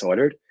neighborhood as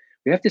disordered,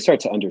 we have to start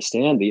to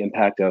understand the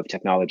impact of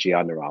technology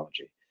on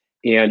neurology.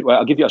 And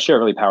I'll share a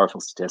really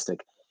powerful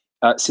statistic.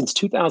 Since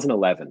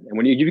 2011, and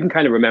when you can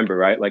kind of remember,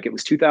 right? Like it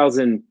was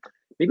 2000,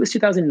 maybe it was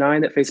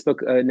 2009 that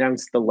Facebook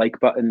announced the like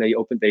button.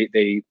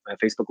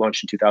 Facebook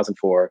launched in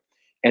 2004.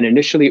 And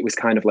initially it was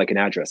kind of like an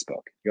address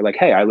book. You're like,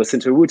 hey, I listen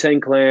to Wu-Tang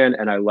Clan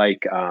and I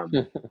like,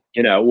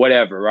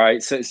 whatever,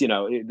 right? So,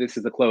 this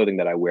is the clothing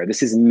that I wear.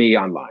 This is me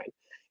online.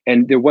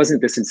 And there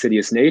wasn't this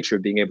insidious nature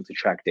of being able to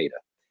track data.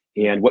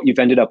 And what you've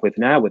ended up with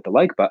now with the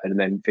like button, and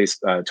then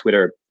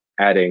Twitter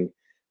adding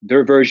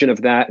their version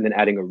of that, and then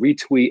adding a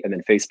retweet, and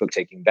then Facebook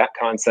taking that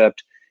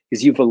concept,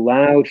 is you've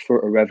allowed for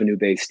a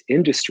revenue-based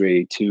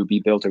industry to be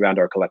built around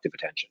our collective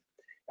attention.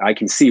 I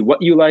can see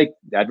what you like,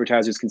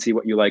 advertisers can see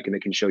what you like, and they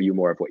can show you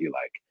more of what you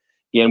like.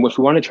 And if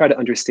we want to try to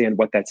understand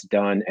what that's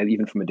done, and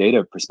even from a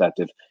data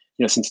perspective,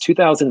 since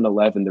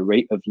 2011, the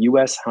rate of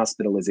US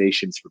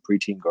hospitalizations for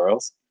preteen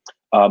girls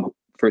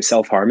for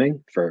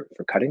self-harming, for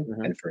cutting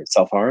and for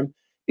self-harm,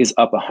 is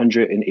up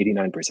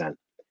 189%.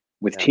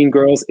 With teen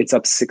girls, it's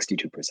up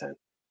 62%.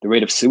 The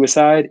rate of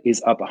suicide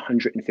is up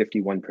 151%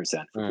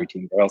 for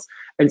preteen girls.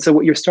 And so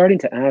what you're starting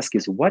to ask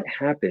is, what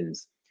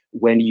happens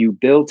when you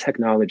build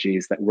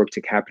technologies that work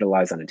to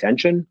capitalize on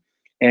attention?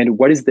 And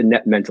what is the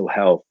net mental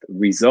health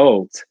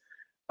result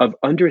of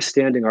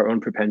understanding our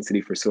own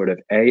propensity for sort of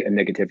a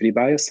negativity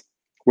bias?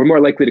 We're more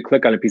likely to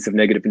click on a piece of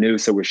negative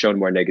news, so we're shown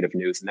more negative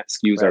news, and that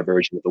skews our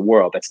version of the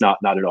world. That's not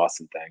an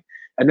awesome thing.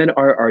 And then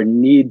our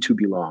need to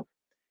belong.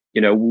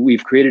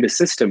 We've created a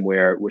system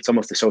where it's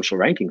almost a social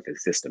ranking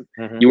system.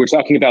 You were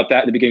talking about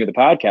that at the beginning of the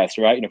podcast,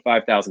 right?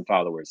 5,000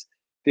 followers,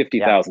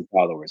 50,000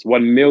 followers,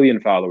 1 million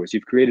followers.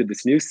 You've created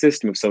this new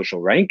system of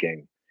social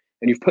ranking,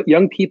 and you've put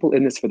young people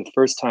in this for the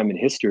first time in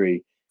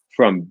history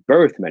from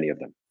birth, many of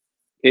them.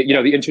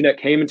 The internet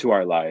came into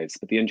our lives,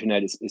 but the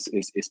internet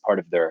is part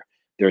of their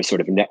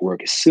sort of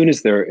network as soon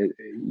as they're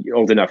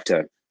old enough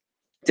to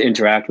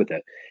interact with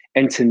it.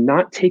 And to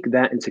not take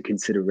that into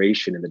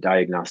consideration in the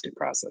diagnostic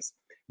process.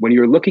 When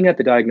you're looking at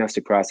the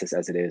diagnostic process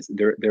as it is,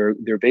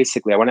 they're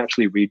basically, I want to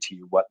actually read to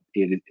you what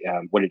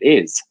it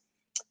is,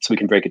 so we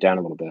can break it down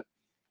a little bit.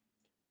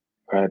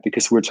 All right,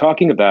 because we're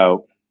talking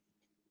about,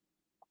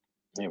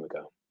 there we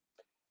go.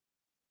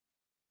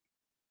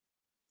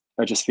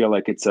 I just feel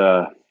like it's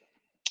I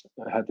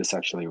had this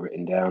actually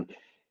written down.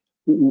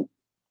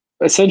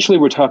 Essentially,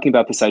 we're talking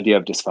about this idea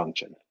of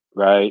dysfunction,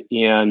 right?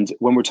 And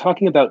when we're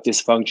talking about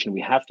dysfunction,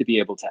 we have to be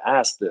able to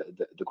ask the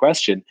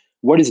question,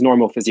 what is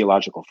normal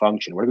physiological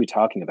function? What are we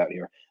talking about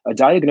here? A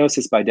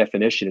diagnosis, by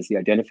definition, is the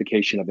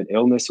identification of an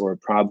illness or a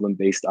problem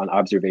based on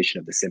observation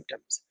of the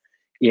symptoms.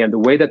 And the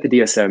way that the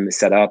DSM is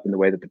set up, and the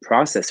way that the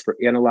process for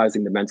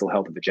analyzing the mental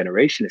health of a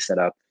generation is set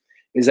up,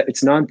 is that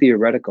it's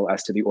non-theoretical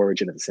as to the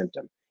origin of the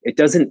symptom. It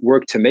doesn't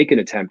work to make an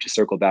attempt to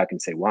circle back and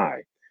say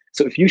why.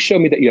 So if you show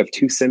me that you have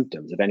 2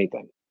 symptoms of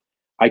anything,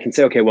 I can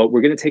say, okay, well,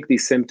 we're going to take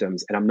these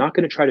symptoms, and I'm not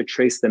going to try to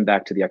trace them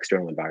back to the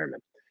external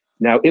environment.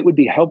 Now, it would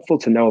be helpful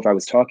to know if I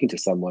was talking to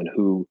someone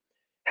who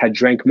had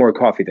drank more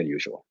coffee than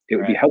usual. It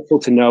would be helpful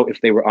to know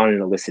if they were on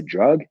an illicit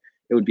drug.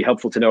 It would be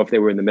helpful to know if they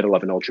were in the middle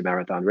of an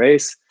ultramarathon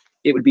race.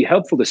 It would be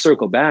helpful to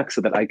circle back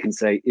so that I can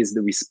say, is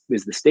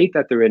the state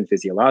that they're in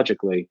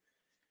physiologically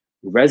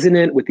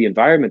resonant with the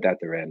environment that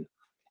they're in?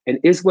 And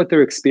is what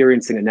they're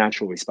experiencing a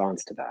natural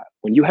response to that?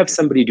 When you have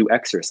somebody do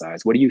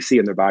exercise, what do you see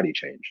in their body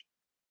change?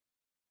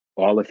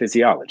 All of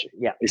physiology.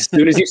 Yeah. As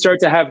soon as you start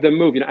to have them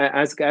move,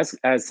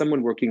 as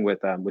someone working with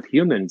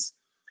humans,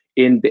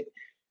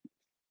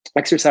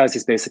 exercise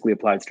is basically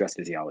applied stress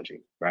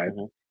physiology, right?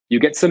 You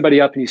get somebody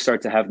up and you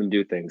start to have them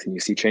do things, and you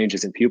see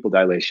changes in pupil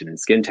dilation and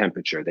skin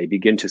temperature. They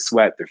begin to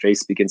sweat, their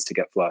face begins to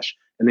get flush.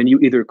 And then you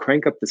either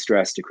crank up the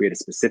stress to create a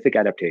specific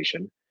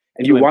adaptation,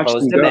 and To you watch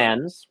impose them go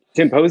demands.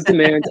 to impose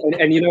demands.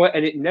 And you know what?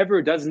 And it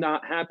never does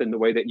not happen the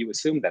way that you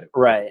assume that it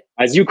will. Right.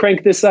 As you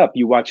crank this up,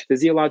 you watch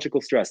physiological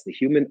stress, the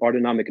human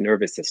autonomic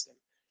nervous system,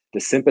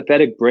 the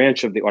sympathetic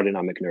branch of the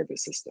autonomic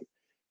nervous system,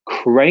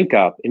 crank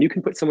up, and you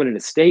can put someone in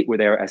a state where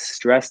they're as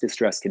stress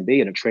can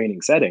be in a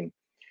training setting,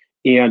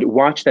 and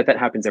watch that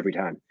happens every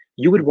time.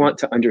 You would want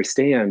to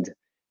understand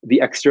the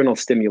external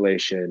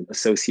stimulation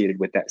associated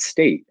with that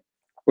state,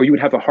 or you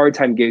would have a hard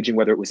time gauging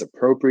whether it was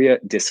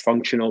appropriate,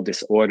 dysfunctional,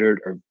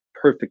 disordered, or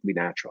perfectly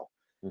natural.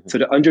 So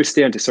to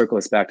understand, to circle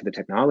us back to the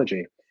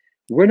technology,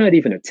 we're not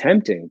even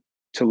attempting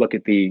to look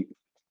at the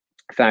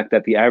fact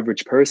that the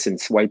average person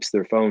swipes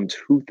their phone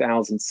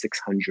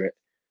 2,600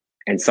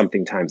 and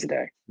something times a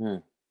day.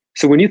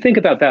 So when you think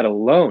about that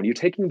alone, you're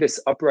taking this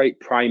upright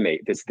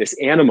primate, this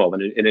animal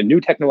in a new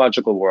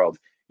technological world,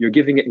 you're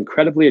giving it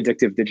incredibly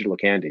addictive digital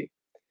candy.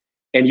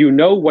 And you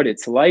know what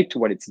it's liked,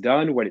 what it's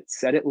done, what it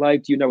said it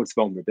liked. You know its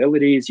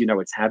vulnerabilities, you know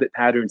its habit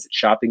patterns, its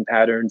shopping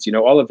patterns, you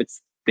know all of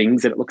its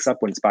things that it looks up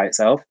when it's by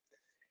itself.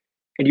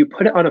 And you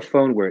put it on a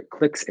phone where it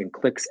clicks and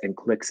clicks and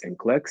clicks and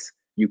clicks.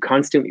 You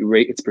constantly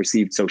rate its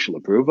perceived social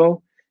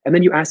approval. And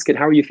then you ask it,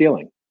 how are you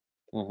feeling?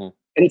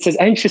 And it says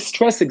anxious,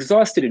 stressed,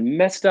 exhausted, and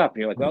messed up. And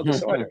you're like, well,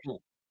 disorder.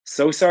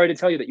 So sorry to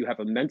tell you that you have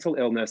a mental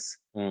illness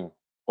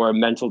or a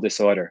mental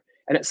disorder.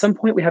 And at some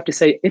point we have to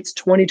say, it's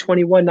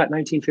 2021, not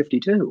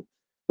 1952.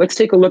 Let's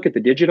take a look at the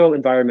digital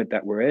environment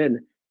that we're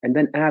in and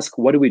then ask,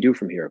 what do we do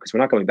from here? Because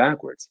we're not going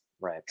backwards.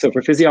 Right. So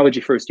for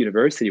Physiology First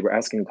University, we're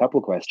asking a couple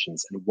of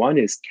questions. And one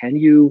is, can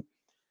you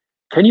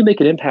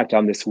make an impact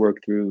on this work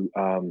through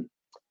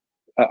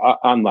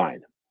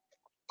online?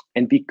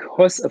 And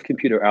because of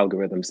computer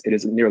algorithms, it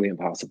is nearly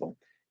impossible.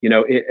 You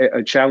know,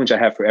 a challenge I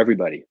have for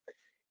everybody,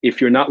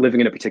 if you're not living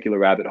in a particular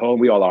rabbit hole,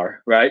 we all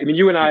are, right? I mean,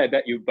 you and I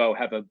bet you, Bo,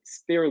 have a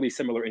fairly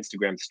similar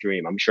Instagram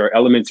stream. I'm sure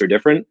elements are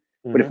different,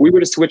 but if we were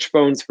to switch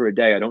phones for a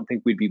day, I don't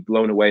think we'd be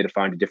blown away to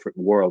find a different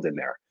world in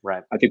there.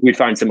 Right. I think we'd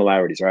find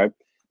similarities, right?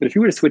 But if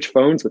you were to switch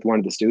phones with one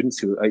of the students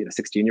who,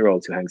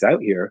 16-year-olds who hangs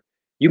out here,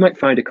 you might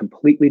find a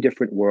completely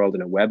different world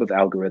in a web of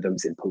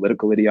algorithms, in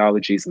political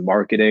ideologies,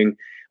 marketing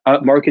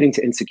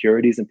to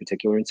insecurities, in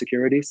particular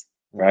insecurities,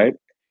 right?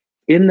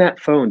 In that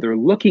phone, they're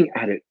looking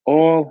at it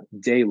all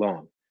day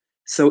long.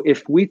 So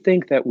if we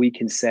think that we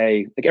can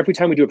say, like every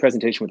time we do a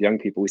presentation with young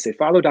people, we say,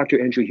 follow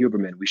Dr. Andrew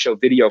Huberman. We show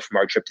video from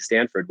our trip to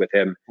Stanford with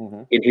him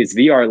in his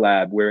VR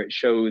lab, where it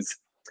shows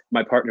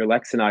my partner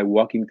Lex and I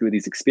walking through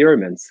these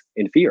experiments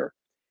in fear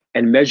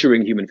and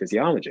measuring human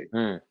physiology.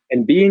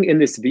 And being in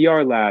this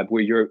VR lab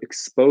where you're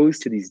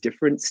exposed to these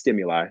different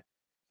stimuli,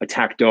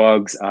 attack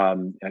dogs,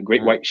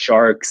 great white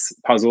sharks,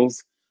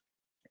 puzzles,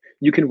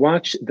 you can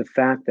watch the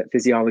fact that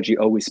physiology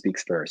always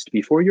speaks first.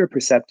 Before you're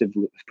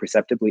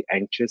perceptibly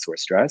anxious or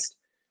stressed,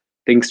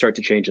 things start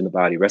to change in the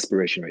body.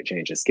 Respiration rate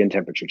changes, skin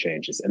temperature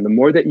changes. And the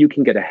more that you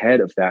can get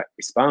ahead of that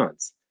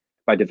response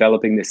by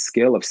developing this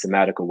skill of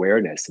somatic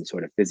awareness and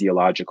sort of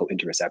physiological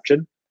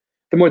interoception,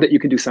 the more that you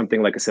can do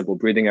something like a simple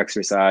breathing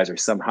exercise or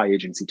some high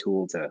agency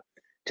tool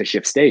to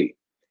shift state.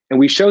 And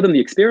we show them the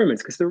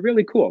experiments because they're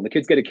really cool. And the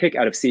kids get a kick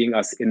out of seeing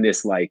us in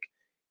this like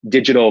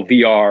digital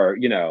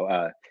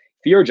VR,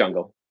 fear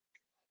jungle.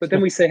 But then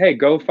we say, hey,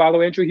 go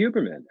follow Andrew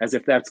Huberman, as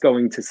if that's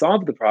going to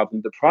solve the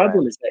problem. The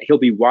problem is that he'll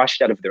be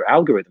washed out of their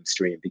algorithm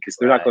stream because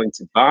they're not going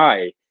to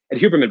buy. And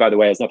Huberman, by the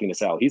way, has nothing to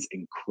sell. He's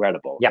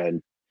incredible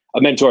and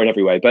a mentor in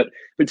every way. But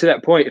to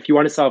that point, if you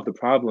want to solve the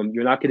problem,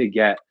 you're not going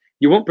to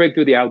you won't break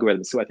through the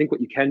algorithm. So I think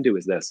what you can do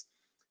is this.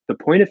 The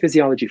point of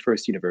Physiology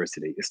First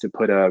University is to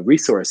put a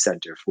resource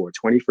center for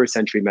 21st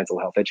century mental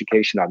health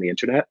education on the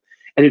internet.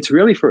 And it's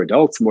really for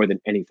adults more than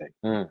anything.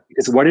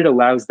 Because what it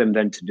allows them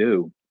then to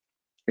do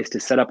is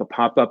to set up a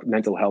pop-up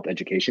mental health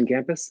education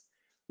campus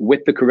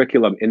with the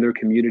curriculum in their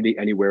community,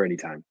 anywhere,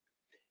 anytime.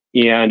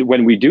 And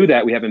when we do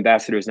that, we have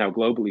ambassadors now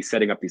globally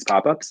setting up these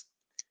pop-ups.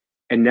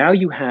 And now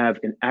you have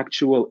an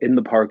actual in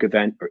the park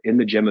event or in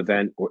the gym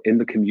event or in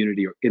the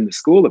community or in the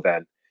school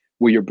event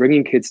where you're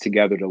bringing kids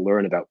together to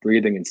learn about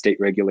breathing and state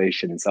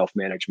regulation and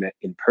self-management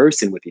in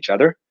person with each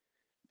other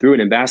through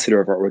an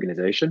ambassador of our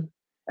organization.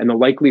 And the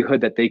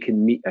likelihood that they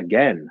can meet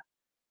again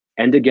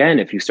and again,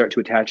 if you start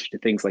to attach to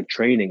things like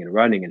training and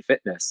running and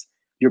fitness,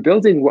 you're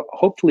building what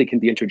hopefully can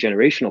be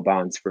intergenerational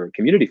bonds for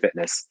community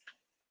fitness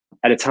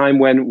at a time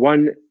when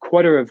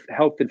 1/4 of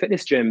health and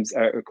fitness gyms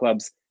or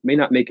clubs may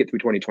not make it through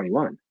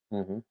 2021.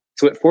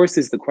 So it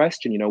forces the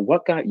question,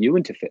 what got you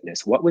into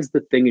fitness? What was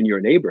the thing in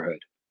your neighborhood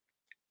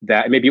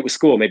that maybe it was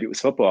school, maybe it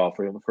was football.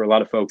 For a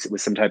lot of folks, it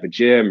was some type of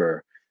gym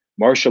or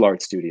martial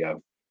arts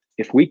studio.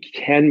 If we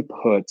can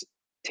put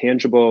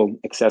tangible,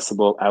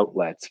 accessible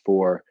outlets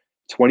for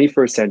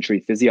 21st century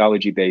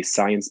physiology-based,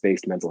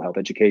 science-based mental health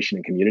education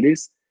in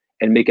communities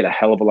and make it a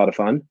hell of a lot of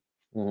fun,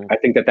 I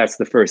think that's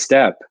the first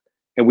step.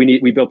 And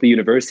we built the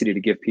university to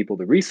give people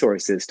the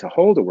resources to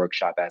hold a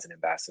workshop as an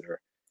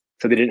ambassador.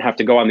 So they didn't have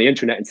to go on the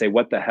internet and say,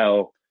 what the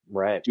hell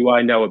do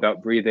I know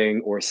about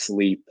breathing or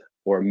sleep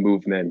or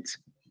movement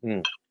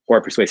Mm.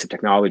 or persuasive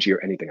technology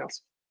or anything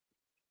else.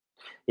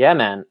 Yeah,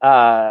 man.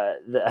 I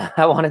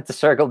wanted to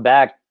circle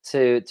back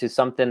to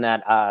something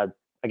that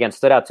again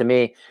stood out to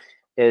me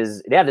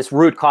is this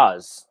root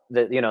cause.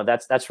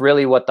 That that's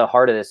really what the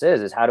heart of this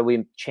is how do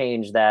we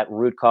change that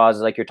root cause?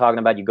 Like you're talking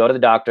about, you go to the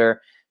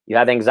doctor, you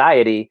have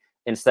anxiety,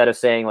 instead of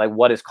saying like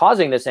what is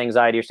causing this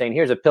anxiety, you're saying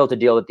here's a pill to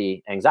deal with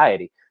the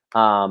anxiety,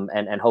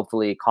 and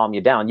hopefully calm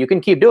you down. You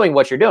can keep doing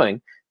what you're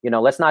doing.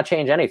 Let's not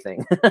change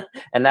anything.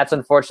 And that's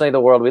unfortunately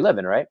the world we live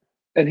in, right?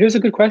 And here's a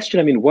good question.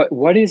 I mean,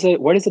 what is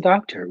a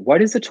doctor?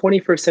 What is a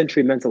 21st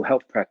century mental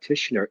health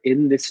practitioner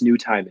in this new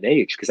time and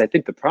age? Because I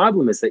think the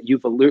problem is that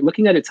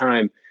looking at a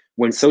time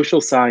when social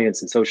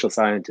science and social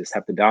scientists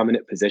have the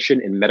dominant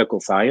position in medical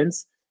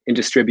science in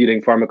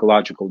distributing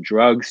pharmacological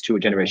drugs to a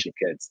generation of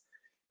kids.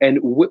 And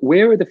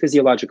where are the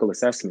physiological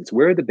assessments?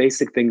 Where are the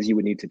basic things you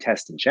would need to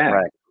test and check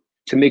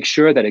to make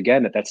sure that,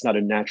 again, that's not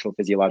a natural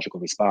physiological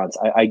response?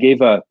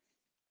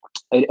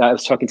 I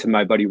was talking to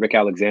my buddy Rick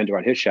Alexander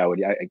on his show,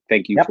 and I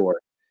thank you for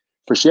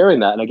sharing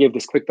that. And I gave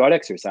this quick thought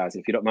exercise.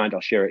 If you don't mind,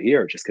 I'll share it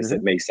here, just because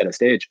it may set a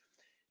stage.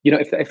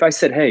 If I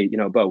said, hey,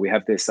 Bo, we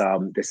have this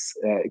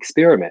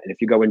experiment, and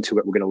if you go into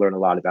it, we're going to learn a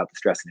lot about the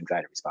stress and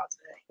anxiety response.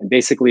 And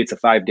basically, it's a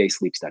 5-day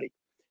sleep study.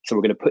 So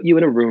we're going to put you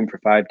in a room for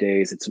 5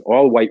 days. It's an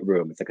all-white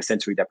room. It's like a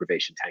sensory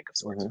deprivation tank of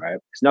sorts, right?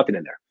 There's nothing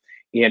in there.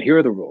 And here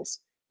are the rules.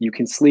 You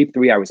can sleep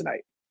 3 hours a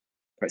night.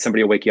 Right?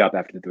 Somebody will wake you up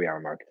after the 3-hour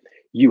mark.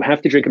 You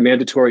have to drink a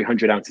mandatory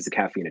 100 ounces of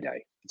caffeine a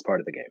day. It's part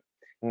of the game.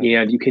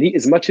 And you can eat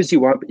as much as you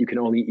want, but you can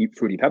only eat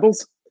Fruity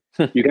Pebbles.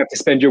 You have to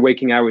spend your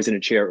waking hours in a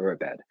chair or a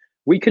bed.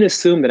 We can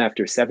assume that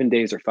after 7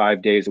 days or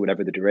 5 days or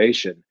whatever the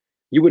duration,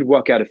 you would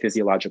walk out a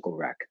physiological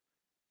wreck.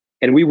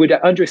 And we would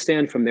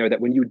understand from there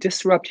that when you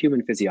disrupt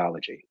human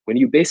physiology, when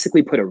you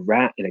basically put a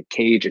rat in a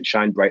cage and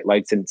shine bright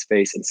lights in its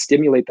face and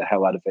stimulate the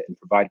hell out of it and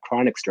provide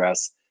chronic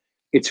stress,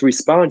 its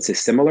response is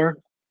similar.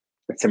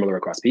 It's similar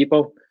across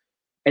people.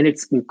 And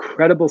it's an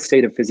incredible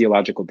state of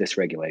physiological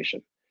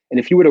dysregulation. And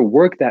if you were to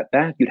work that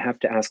back, you'd have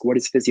to ask, what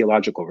is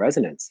physiological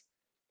resonance?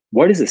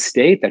 What is a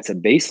state that's a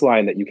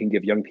baseline that you can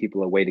give young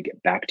people a way to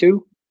get back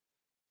to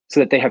so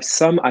that they have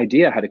some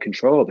idea how to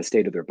control the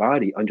state of their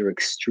body under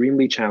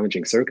extremely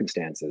challenging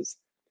circumstances?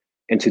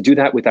 And to do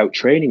that without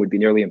training would be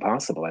nearly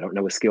impossible. I don't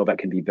know a skill that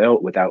can be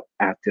built without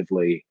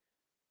actively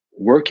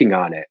working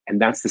on it. And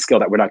that's the skill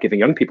that we're not giving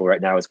young people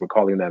right now, is we're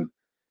calling them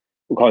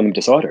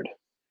disordered.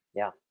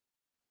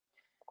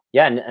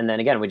 Yeah, and then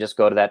again, we just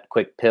go to that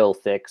quick pill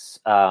fix.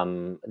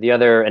 The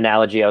other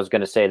analogy I was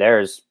going to say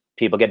there is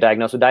people get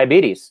diagnosed with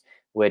diabetes,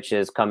 which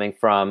is coming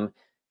from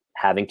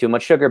having too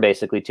much sugar,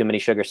 basically too many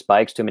sugar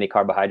spikes, too many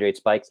carbohydrate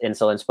spikes,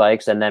 insulin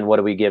spikes. And then what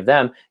do we give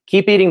them?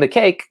 Keep eating the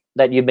cake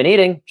that you've been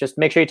eating. Just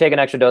make sure you take an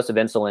extra dose of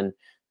insulin,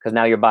 because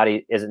now your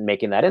body isn't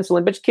making that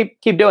insulin, but just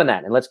keep doing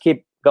that. And let's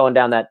keep going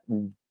down that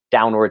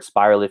downward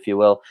spiral, if you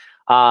will.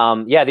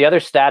 The other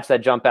stats that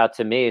jump out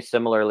to me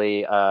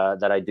similarly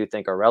that I do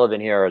think are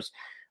relevant here is,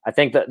 I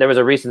think that there was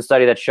a recent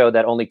study that showed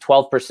that only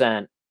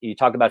 12%, you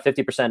talked about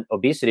 50%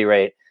 obesity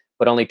rate,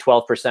 but only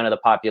 12% of the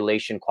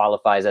population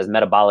qualifies as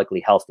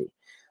metabolically healthy,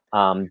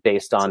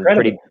 based on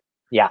pretty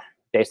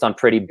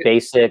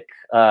basic,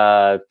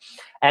 and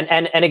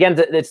again,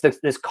 it's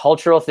this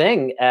cultural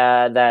thing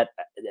that,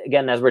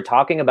 again, as we're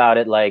talking about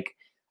it, like,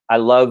 I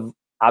love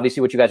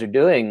obviously what you guys are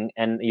doing,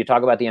 and you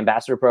talk about the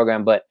ambassador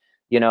program, but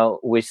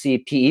we see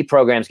PE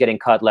programs getting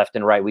cut left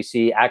and right. We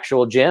see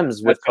actual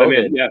gyms with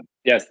COVID.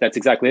 Yes, that's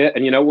exactly it.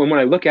 And when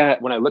I look at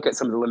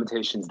some of the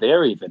limitations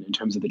there, even in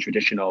terms of the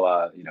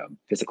traditional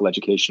physical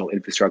educational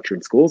infrastructure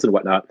in schools and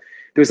whatnot,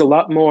 there's a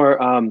lot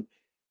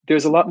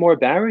more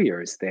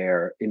barriers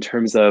there in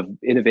terms of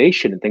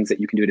innovation and things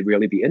that you can do to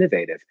really be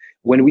innovative.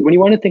 When you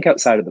want to think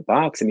outside of the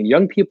box, I mean,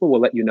 young people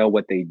will let you know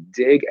what they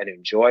dig and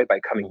enjoy by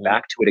coming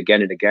back to it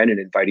again and again and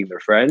inviting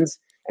their friends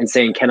and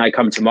saying, can I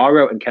come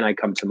tomorrow? And can I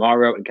come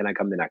tomorrow? And can I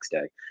come the next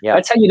day? Yeah.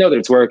 That's how you know that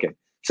it's working.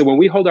 So when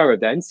we hold our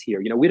events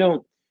here,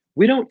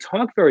 we don't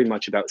talk very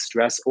much about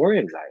stress or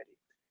anxiety,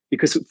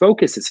 because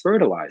focus is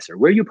fertilizer.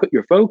 Where you put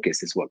your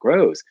focus is what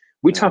grows.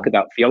 We talk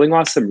about feeling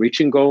awesome,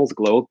 reaching goals,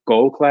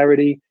 goal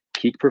clarity,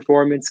 peak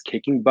performance,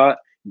 kicking butt,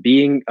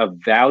 being of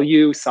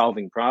value,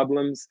 solving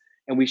problems.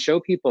 And we show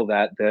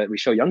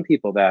young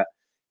people that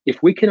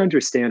if we can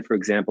understand, for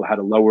example,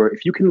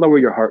 if you can lower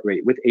your heart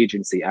rate with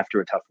agency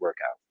after a tough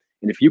workout,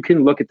 and if you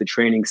can look at the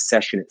training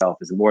session itself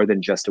as more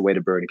than just a way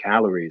to burn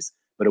calories,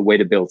 but a way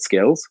to build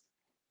skills,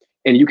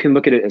 and you can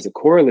look at it as a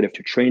correlative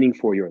to training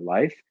for your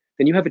life,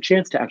 then you have a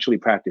chance to actually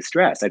practice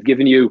stress. I've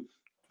gotten you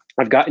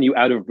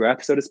out of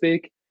breath, so to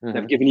speak. And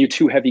I've given you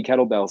 2 heavy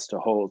kettlebells to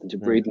hold and to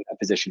breathe in that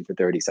position for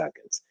 30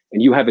 seconds.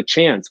 And you have a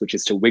chance, which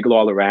is to wiggle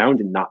all around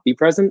and not be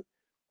present,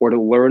 or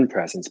to learn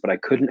presence. But I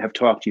couldn't have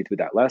talked you through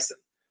that lesson.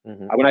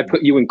 When I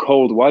put you in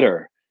cold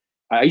water,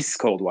 ice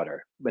cold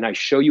water, when I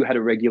show you how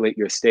to regulate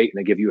your state and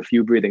I give you a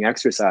few breathing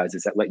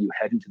exercises that let you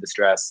head into the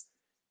stress,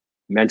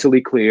 mentally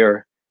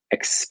clear,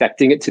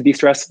 expecting it to be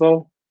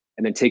stressful,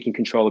 and then taking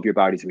control of your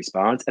body's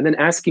response, and then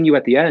asking you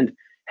at the end,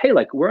 hey,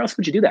 like, where else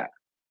would you do that?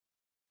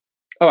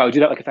 Oh, I would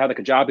do that like if I had like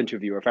a job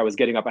interview or if I was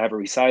getting up, I have a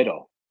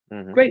recital.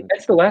 Great,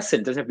 that's the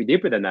lesson. It doesn't have to be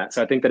deeper than that.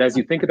 So I think that as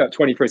you think about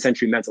 21st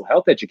century mental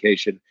health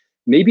education,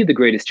 maybe the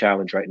greatest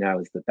challenge right now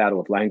is the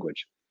battle of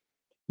language.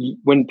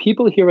 When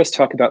people hear us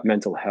talk about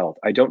mental health,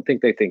 I don't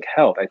think they think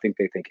health. I think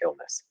they think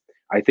illness.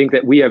 I think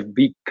that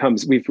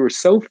we're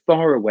so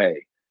far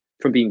away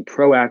from being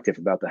proactive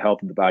about the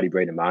health of the body,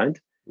 brain, and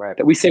mind, Right.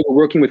 that we say we're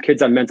working with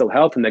kids on mental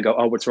health and they go,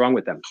 oh, what's wrong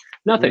with them?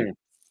 Nothing.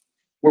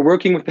 We're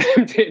working with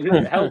them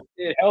to health.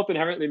 Health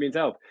inherently means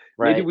health.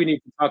 Right. Maybe we need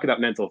to talk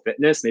about mental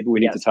fitness. Maybe we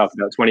need to talk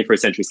about 21st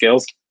century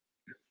skills.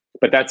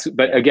 But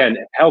again,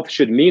 health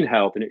should mean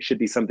health, and it should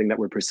be something that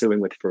we're pursuing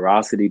with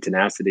ferocity,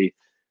 tenacity,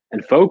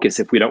 and focus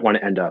if we don't want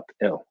to end up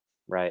ill.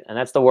 Right. And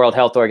that's the World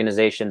Health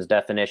Organization's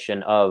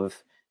definition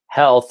of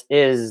health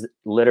is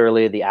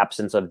literally the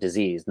absence of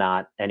disease,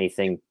 not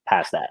anything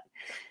past that.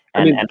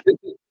 And,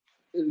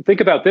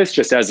 think about this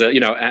just as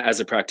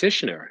a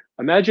practitioner.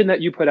 Imagine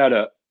that you put out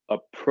a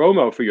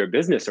promo for your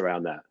business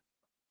around that.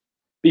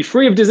 Be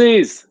free of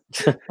disease.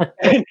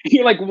 And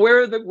you're like,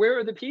 where are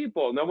the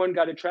people? No one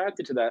got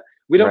attracted to that.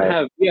 We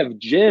have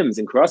gyms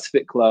and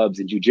CrossFit clubs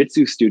and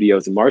jiu-jitsu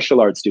studios and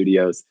martial arts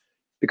studios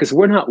because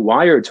we're not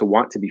wired to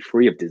want to be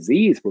free of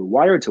disease. We're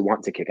wired to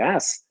want to kick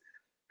ass.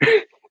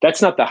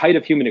 That's not the height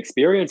of human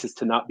experience, is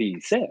to not be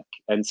sick.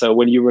 And so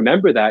when you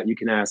remember that, you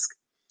can ask,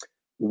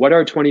 what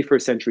are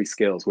 21st century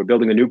skills? We're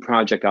building a new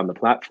project on the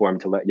platform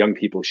to let young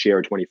people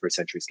share 21st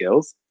century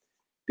skills.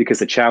 Because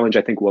the challenge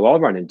I think we'll all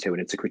run into, and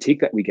it's a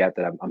critique that we get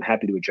that I'm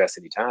happy to address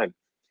anytime,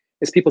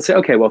 is people say,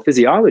 okay, well,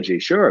 physiology,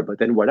 sure, but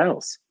then what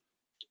else?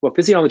 Well,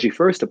 physiology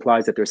first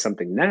applies that there's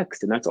something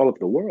next, and that's all of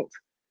the world.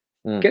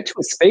 Get to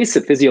a space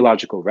of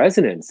physiological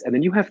resonance, and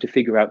then you have to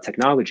figure out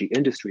technology,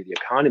 industry, the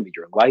economy,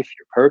 your life,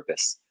 your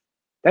purpose.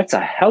 That's a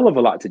hell of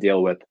a lot to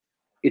deal with.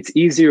 It's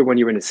easier when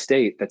you're in a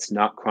state that's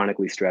not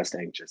chronically stressed,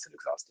 anxious, and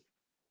exhausted.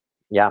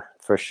 Yeah,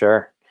 for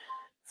sure.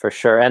 For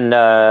sure. And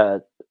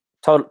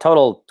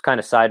total kind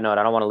of side note,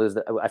 I don't want to lose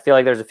I feel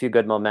like there's a few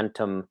good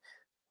momentum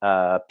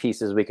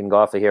pieces we can go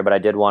off of here, but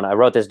I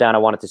wrote this down. I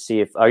wanted to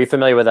see are you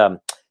familiar with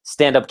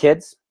Stand Up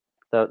Kids,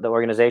 the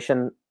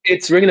organization?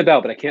 It's ringing a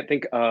bell, but I can't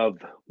think of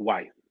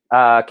why.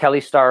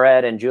 Kelly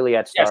Starrett and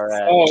Juliet Starrett.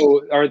 Yes.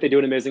 Oh, aren't they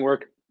doing amazing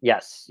work?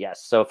 Yes.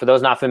 So for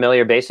those not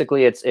familiar,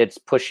 basically it's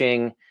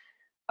pushing,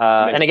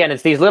 and again,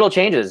 it's these little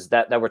changes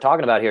that we're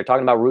talking about here,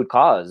 talking about root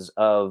cause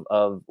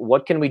of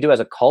what can we do as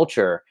a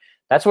culture.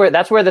 That's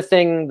where the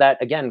thing that,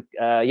 again,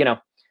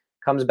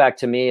 comes back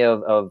to me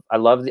of I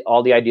love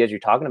all the ideas you're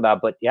talking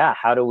about, but yeah,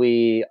 how do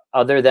we,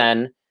 other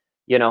than,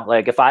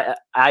 like if I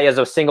as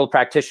a single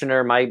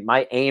practitioner,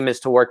 my aim is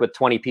to work with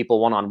 20 people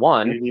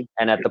one-on-one.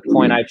 And at the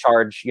point I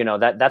charge,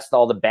 that's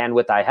all the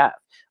bandwidth I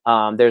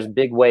have. There's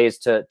big ways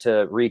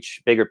to reach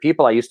bigger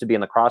people. I used to be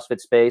in the CrossFit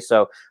space,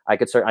 so I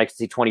could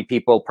see 20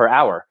 people per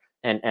hour.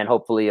 And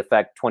hopefully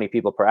affect 20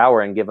 people per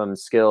hour and give them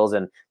skills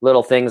and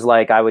little things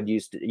like I would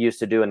used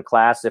to do in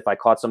class. If I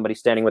caught somebody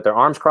standing with their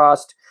arms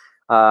crossed,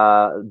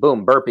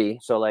 boom, burpee.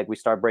 So like we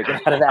start breaking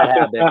out of that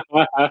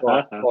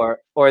habit.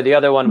 Or the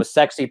other one was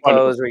sexy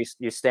pose, where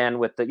you stand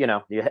with the,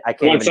 I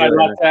can't even do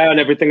it. And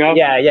everything else.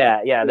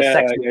 The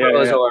sexy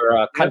pose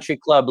or country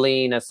club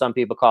lean, as some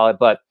people call it.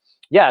 But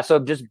yeah, so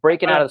just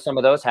breaking out of some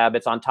of those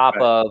habits on top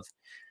of,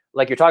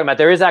 like you're talking about,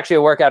 there is actually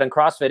a workout in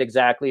CrossFit,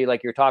 exactly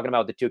like you're talking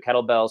about, the 2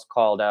 kettlebells,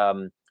 called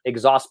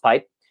exhaust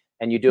pipe,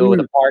 and you do it with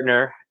a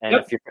partner.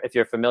 And if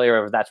you're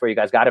familiar, if that's where you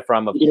guys got it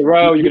from, you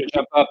row, you're gonna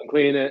jump up and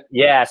clean it.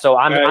 Yeah, so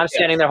I'm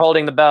standing there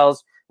holding the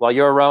bells while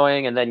you're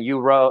rowing, and then you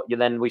row,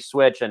 then we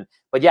switch.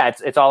 But yeah,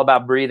 it's all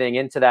about breathing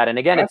into that. And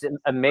again, it's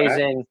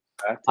amazing.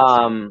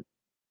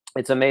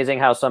 It's amazing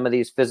how some of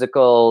these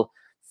physical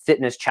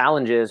fitness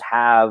challenges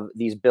have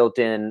these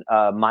built-in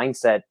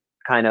mindset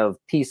kind of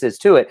pieces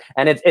to it.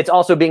 And it's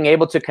also being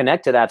able to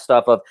connect to that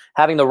stuff of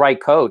having the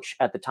right coach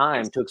at the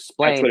time to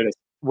explain,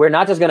 we're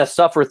not just going to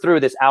suffer through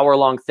this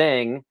hour-long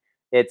thing.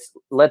 It's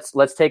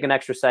let's take an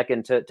extra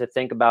second to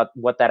think about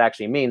what that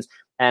actually means.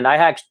 And I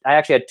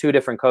actually had 2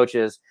 different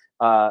coaches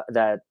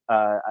that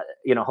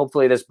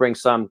hopefully this brings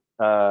some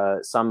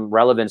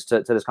relevance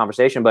to this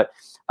conversation. But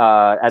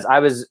as I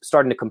was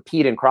starting to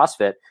compete in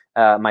CrossFit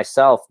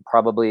myself,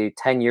 probably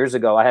 10 years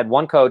ago, I had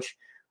one coach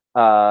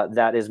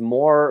that is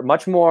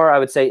much more, I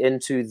would say,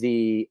 into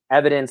the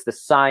evidence, the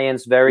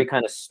science, very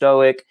kind of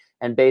stoic.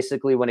 And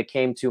basically when it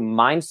came to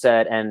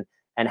mindset and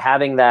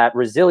having that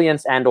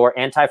resilience and or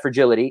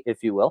anti-fragility,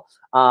 if you will,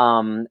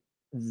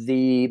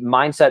 the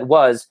mindset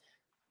was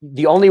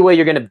the only way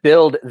you're going to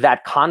build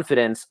that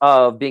confidence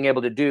of being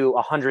able to do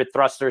 100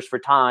 thrusters for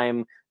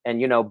time and,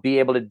 be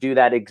able to do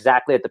that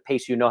exactly at the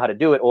pace you know how to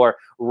do it, or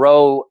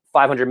row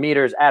 500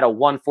 meters at a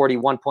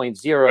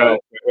 141.0,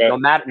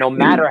 no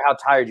matter how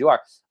tired you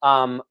are,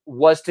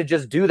 was to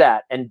just do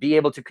that and be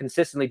able to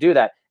consistently do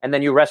that. And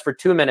then you rest for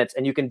 2 minutes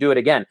and you can do it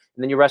again.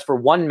 And then you rest for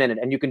 1 minute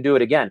and you can do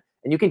it again.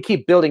 And you can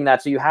keep building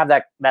that. So you have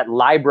that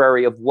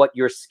library of what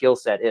your skill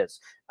set is.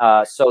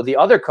 So the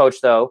other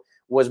coach, though,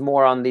 was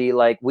more on the,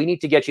 like, we need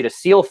to get you to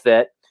SEAL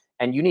fit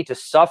and you need to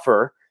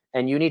suffer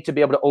and you need to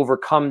be able to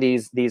overcome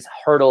these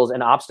hurdles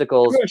and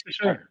obstacles.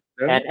 Sure.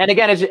 Yeah. And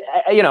again, it's,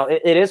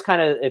 it is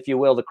kind of, if you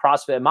will, the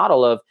CrossFit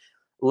model of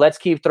let's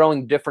keep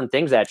throwing different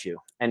things at you.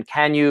 And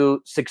can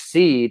you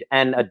succeed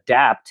and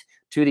adapt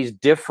to these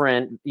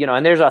different,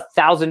 and there's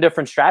 1,000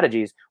 different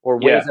strategies or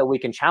ways that we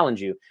can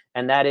challenge you.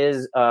 And that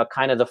is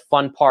kind of the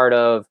fun part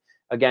of,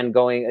 again,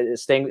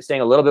 staying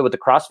a little bit with the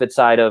CrossFit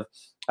side of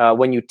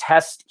when you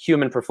test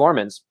human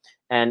performance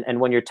and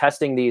when you're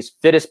testing these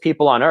fittest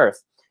people on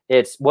earth,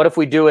 it's what if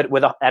we do it in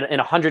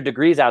 100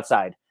 degrees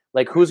outside?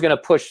 Like, who's going to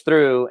push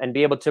through and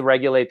be able to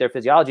regulate their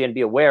physiology and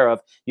be aware of,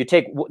 you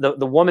take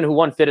the woman who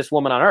won fittest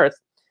woman on earth,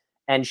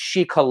 and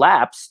she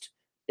collapsed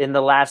in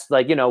the last,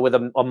 with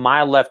a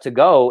mile left to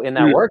go in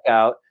that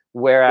workout.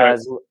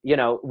 Whereas,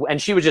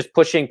 and she was just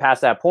pushing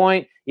past that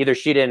point. Either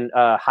she didn't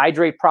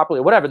hydrate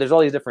properly, whatever. There's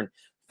all these different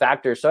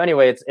factors. So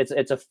anyway,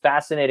 it's a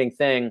fascinating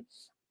thing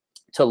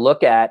to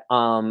look at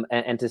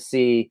and to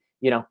see,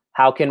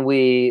 how can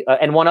we,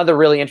 and one other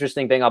really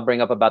interesting thing I'll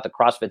bring up about the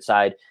CrossFit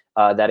side,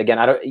 that again,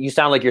 you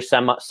sound like you're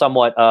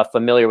somewhat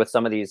familiar with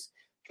some of these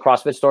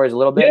CrossFit stories a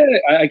little bit.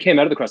 Yeah, I came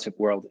out of the CrossFit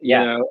world,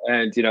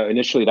 and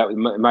initially that was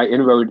my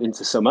inroad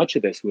into so much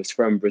of this was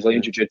from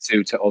Brazilian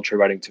Jiu-Jitsu to ultra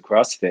running to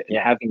CrossFit, and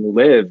having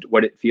lived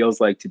what it feels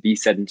like to be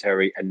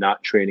sedentary and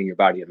not training your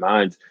body and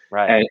mind,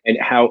 and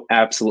how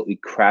absolutely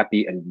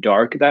crappy and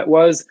dark that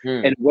was.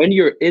 And when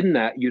you're in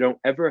that, you don't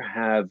ever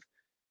have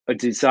a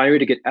desire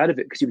to get out of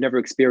it because you've never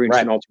experienced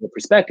an alternate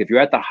perspective.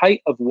 You're at the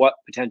height of what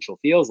potential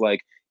feels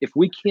like. If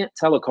we can't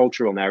tell a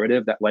cultural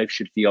narrative that life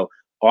should feel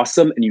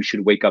awesome and you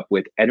should wake up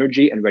with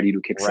energy and ready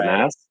to kick some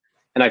ass.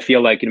 And I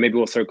feel like, maybe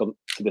we'll circle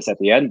to this at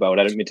the end, but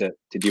I don't mean to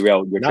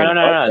derail your train of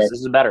thought. This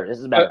is better.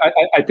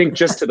 I think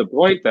just to the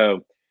point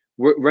though,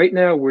 right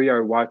now we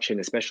are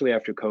watching, especially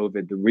after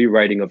COVID, the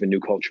rewriting of a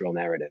new cultural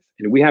narrative.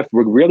 And we're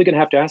really going to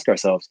have to ask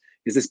ourselves,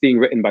 is this being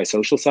written by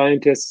social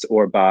scientists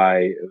or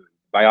by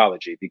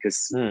biology?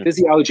 Because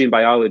physiology and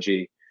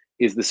biology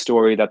is the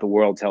story that the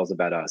world tells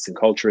about us, and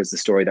culture is the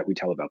story that we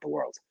tell about the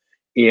world.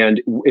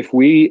 And if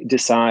we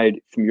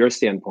decide from your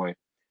standpoint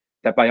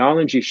that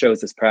biology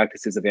shows us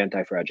practices of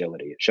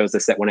anti-fragility, it shows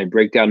us that when I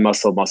break down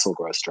muscle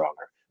grows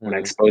stronger. When I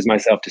expose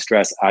myself to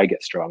stress, I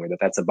get stronger,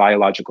 that's a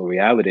biological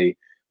reality.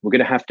 We're going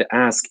to have to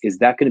ask, is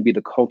that going to be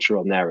the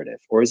cultural narrative,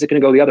 or is it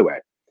going to go the other way?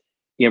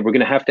 And we're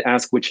going to have to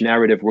ask which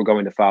narrative we're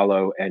going to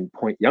follow and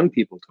point young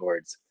people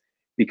towards,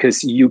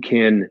 because you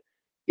can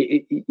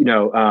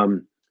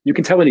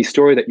tell any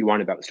story that you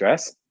want about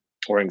stress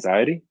or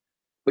anxiety,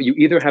 but you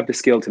either have the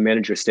skill to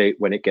manage your state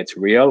when it gets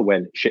real,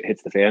 when shit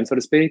hits the fan, so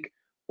to speak,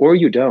 or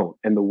you don't.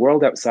 And the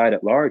world outside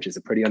at large is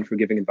a pretty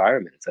unforgiving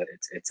environment.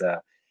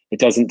 It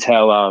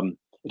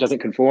doesn't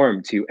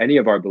conform to any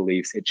of our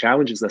beliefs. It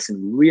challenges us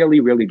in really,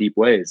 really deep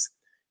ways.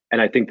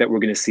 And I think that we're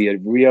going to see a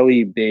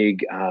really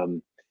big,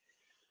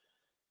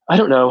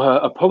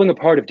 a pulling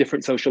apart of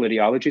different social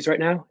ideologies right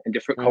now and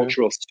different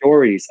cultural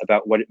stories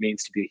about what it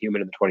means to be a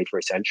human in the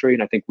 21st century.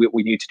 And I think what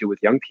we need to do with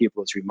young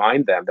people is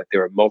remind them that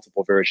there are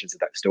multiple versions of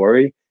that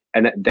story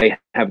and that they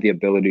have the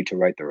ability to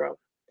write their own.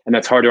 And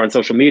that's harder on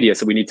social media.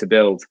 So we need to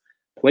build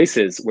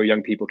places where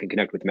young people can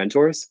connect with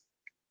mentors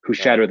who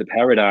shatter the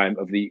paradigm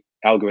of the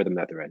algorithm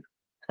that they're in.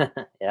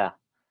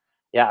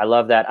 Yeah, I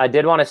love that. I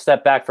did want to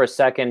step back for a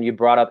second. You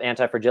brought up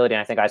anti-fragility,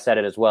 and I think I said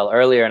it as well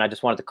earlier, and I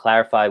just wanted to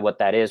clarify what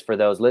that is for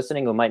those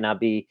listening who might not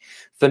be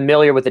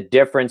familiar with the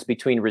difference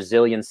between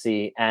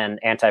resiliency and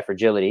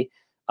anti-fragility.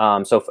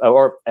 And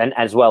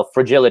as well,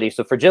 fragility.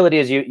 So fragility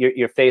is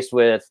you're faced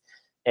with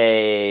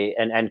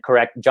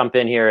jump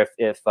in here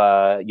if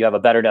you have a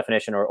better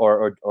definition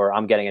or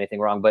I'm getting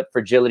anything wrong. But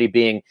fragility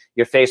being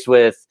you're faced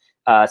with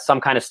some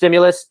kind of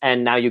stimulus,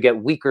 and now you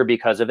get weaker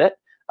because of it.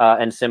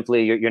 And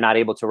simply you're not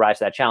able to rise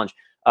to that challenge.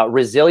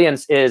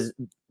 Resilience is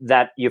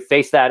that you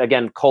face that,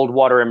 again, cold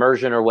water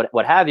immersion or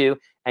what have you,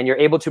 and you're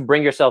able to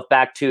bring yourself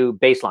back to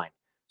baseline.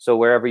 So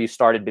wherever you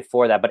started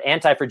before that. But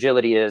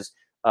anti-fragility is,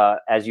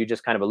 as you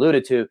just kind of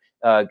alluded to,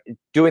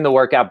 doing the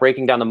workout,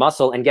 breaking down the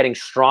muscle and getting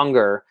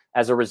stronger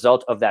as a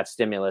result of that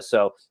stimulus.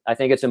 So I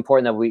think it's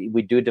important that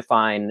we do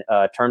define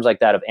terms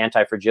like that of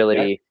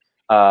anti-fragility.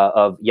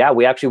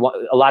 We actually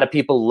want, a lot of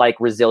people like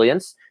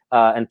resilience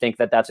and think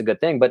that that's a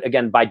good thing. But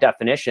again, by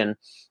definition,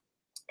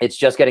 it's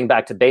just getting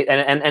back to base.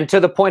 And to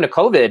the point of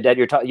COVID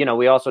that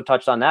we also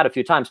touched on that a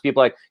few times.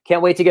 People are like,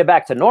 can't wait to get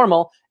back to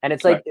normal. And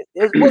it's like,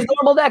 was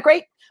normal that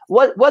great?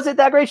 Was it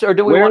that great? Or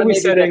do we want to maybe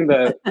setting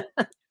the...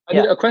 I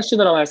mean, a question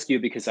that I'll ask you,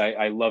 because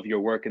I love your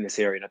work in this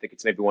area, and I think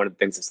it's maybe one of the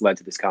things that's led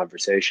to this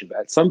conversation. But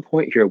at some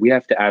point here, we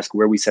have to ask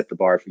where we set the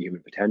bar for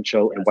human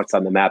potential and what's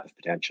on the map of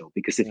potential.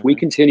 Because if we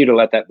continue to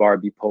let that bar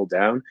be pulled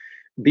down,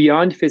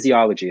 beyond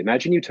physiology,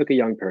 imagine you took a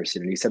young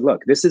person and you said,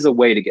 look, this is a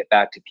way to get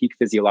back to peak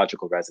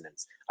physiological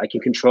resonance. I can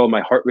control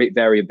my heart rate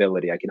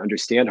variability. I can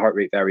understand heart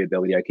rate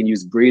variability. I can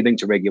use breathing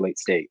to regulate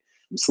state.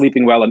 I'm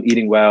sleeping well. I'm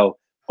eating well,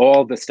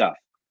 all the stuff,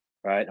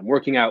 right? I'm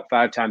working out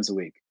 5 times a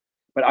week.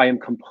 But I am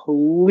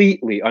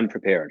completely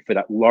unprepared for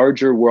that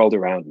larger world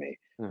around me.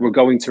 We're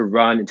going to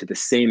run into the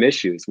same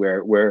issues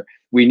where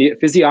we need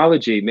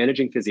physiology.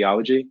 Managing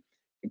physiology,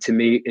 to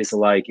me, is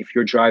like if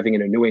you're driving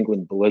in a New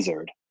England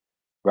blizzard,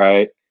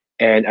 right?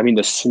 And I mean,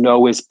 the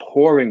snow is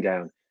pouring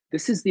down.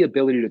 This is the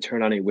ability to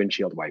turn on a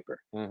windshield wiper.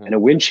 Mm-hmm. And a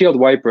windshield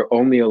wiper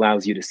only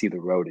allows you to see the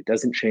road. It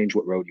doesn't change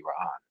what road you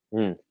are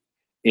on.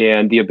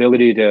 And the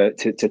ability to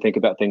think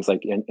about things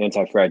like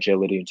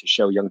anti-fragility and to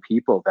show young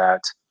people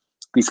that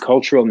these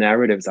cultural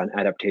narratives on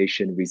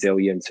adaptation,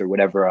 resilience, or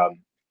whatever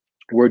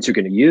words you're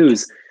going to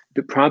use,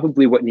 but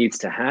probably what needs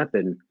to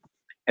happen,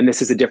 and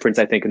this is a difference,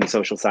 I think, in the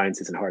social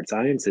sciences and hard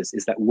sciences,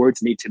 is that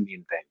words need to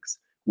mean things.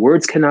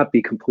 Words cannot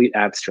be complete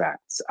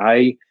abstracts.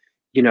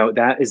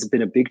 That has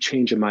been a big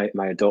change in my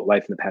adult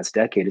life in the past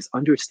decade, is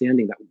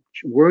understanding that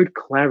word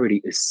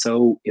clarity is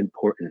so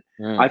important.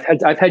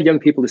 I've had young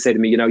people to say to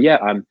me,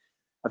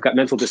 I've got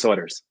mental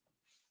disorders.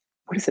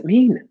 What does it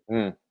mean?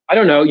 I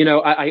don't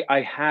know.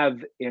 I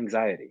have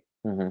anxiety.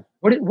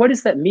 What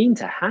does that mean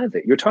to have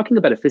it? You're talking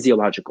about a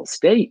physiological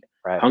state.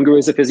 Right. Hunger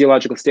is a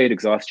physiological state,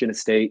 exhaustion a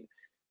state.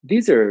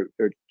 These are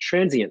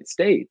transient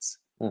states.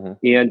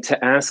 And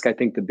to ask, I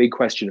think the big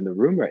question in the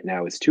room right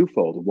now is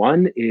twofold.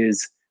 One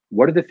is,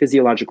 what are the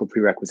physiological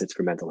prerequisites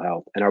for mental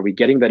health? And are we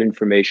getting that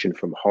information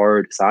from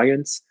hard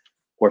science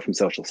or from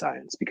social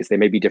science? Because they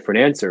may be different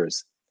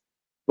answers,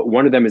 but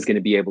one of them is going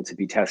to be able to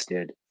be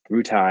tested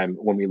through time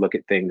when we look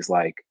at things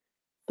like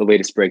the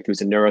latest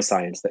breakthroughs in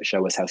neuroscience that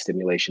show us how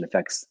stimulation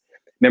affects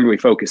memory,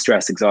 focus,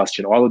 stress,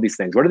 exhaustion, all of these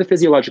things. What are the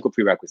physiological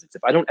prerequisites?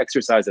 If I don't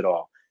exercise at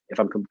all, if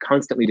I'm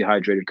constantly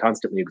dehydrated,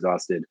 constantly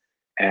exhausted,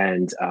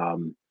 and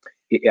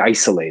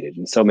isolated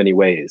in so many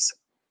ways,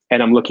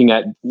 and I'm looking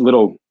at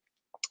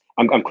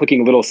I'm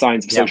clicking little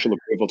signs of social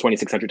approval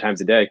 2,600 times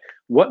a day,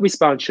 what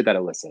response should that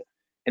elicit?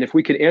 And if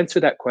we could answer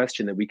that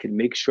question, then we can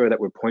make sure that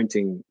we're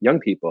pointing young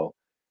people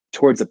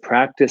towards a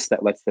practice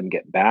that lets them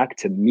get back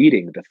to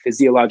meeting the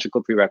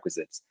physiological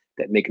prerequisites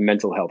that make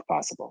mental health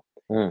possible.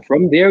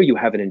 From there, you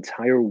have an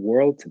entire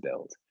world to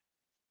build.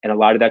 And a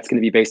lot of that's going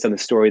to be based on the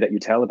story that you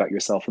tell about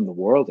yourself in the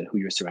world and who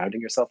you're surrounding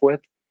yourself with.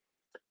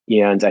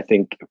 And I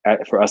think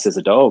for us as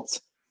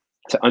adults,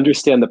 to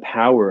understand the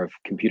power of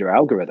computer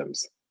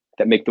algorithms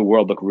that make the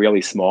world look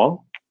really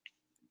small,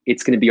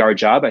 it's going to be our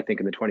job, I think,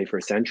 in the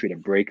 21st century to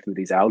break through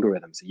these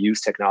algorithms,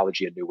 use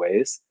technology in new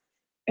ways,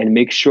 and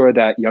make sure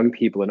that young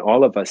people and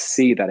all of us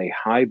see that a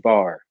high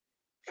bar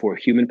for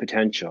human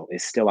potential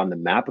is still on the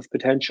map of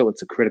potential.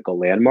 It's a critical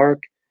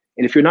landmark.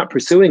 And if you're not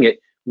pursuing it,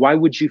 why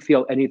would you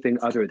feel anything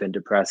other than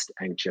depressed,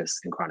 anxious,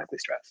 and chronically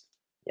stressed?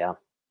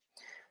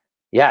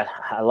 Yeah,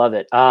 I love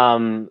it.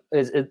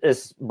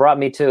 It's brought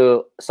me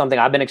to something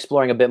I've been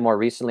exploring a bit more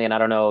recently, and I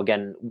don't know,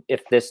 again,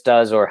 if this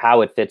does or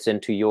how it fits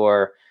into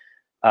your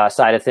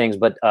side of things,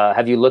 but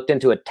have you looked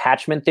into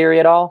attachment theory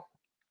at all?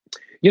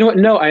 You know what?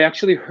 No, I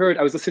actually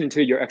I was listening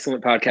to your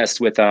excellent podcast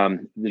with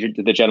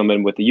the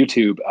gentleman with the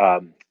YouTube.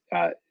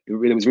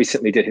 It was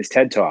recently did his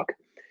TED Talk.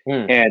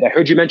 And I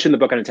heard you mention the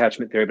book on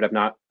attachment theory, but I've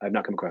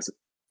not come across it.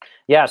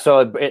 Yeah,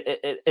 so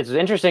it's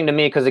interesting to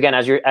me because, again,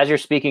 as you're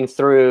speaking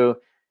through,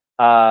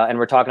 and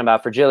we're talking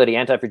about fragility,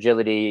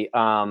 anti-fragility,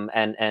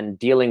 and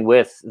dealing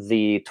with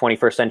the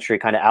 21st century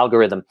kind of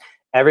algorithm,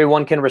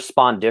 everyone can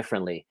respond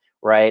differently,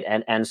 right?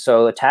 And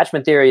so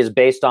attachment theory is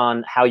based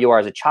on how you are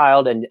as a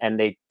child, and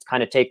they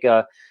kind of take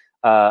a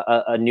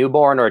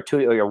newborn or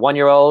your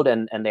 1-year-old,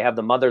 and they have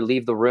the mother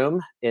leave the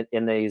room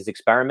in these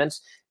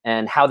experiments,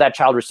 and how that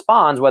child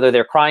responds, whether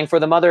they're crying for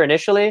the mother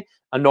initially,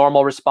 a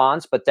normal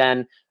response, but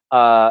then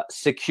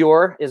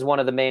secure is one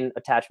of the main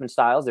attachment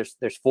styles.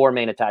 There's 4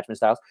 main attachment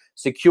styles.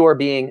 Secure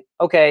being,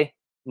 okay,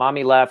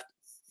 mommy left,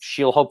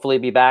 she'll hopefully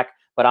be back,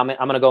 but I'm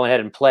gonna go ahead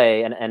and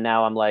play, and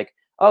now I'm like,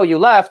 oh, you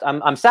left,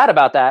 I'm sad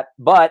about that,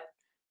 but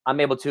I'm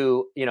able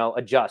to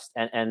adjust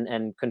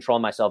and control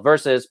myself.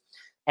 Versus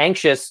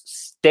anxious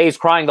stays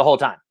crying the whole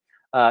time.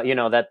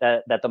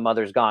 That the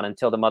mother's gone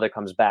until the mother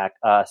comes back,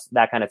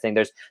 that kind of thing.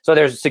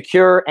 There's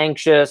secure,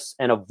 anxious,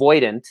 and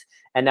avoidant.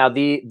 And now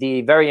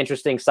the very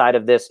interesting side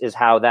of this is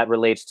how that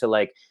relates to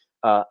like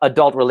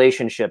adult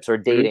relationships or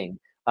dating.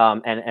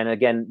 And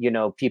again,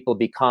 people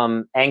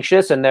become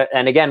anxious, and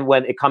again,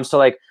 when it comes to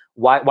like,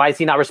 why is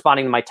he not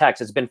responding to my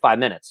text? It's been 5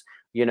 minutes,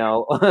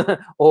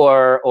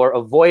 or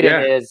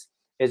avoidant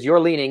is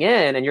you're leaning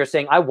in and you're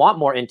saying, I want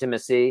more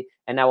intimacy.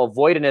 And now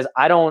avoidant is,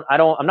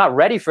 I'm not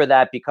ready for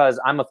that because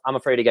I'm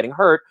afraid of getting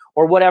hurt,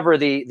 or whatever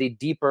the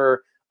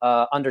deeper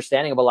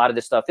understanding of a lot of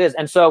this stuff is.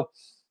 And so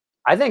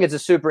I think it's a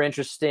super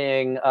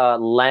interesting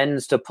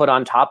lens to put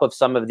on top of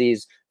some of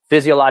these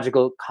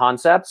physiological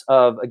concepts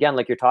of, again,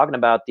 like you're talking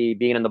about, the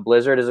being in the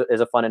blizzard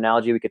is a fun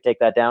analogy. We could take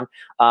that down.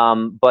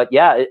 But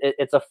yeah,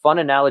 it's a fun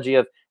analogy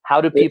of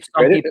how do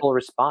some people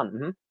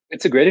respond.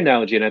 It's a great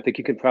analogy, and I think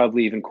you can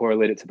probably even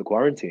correlate it to the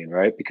quarantine,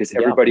 right? Because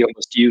everybody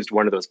almost used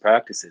one of those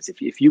practices.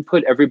 If you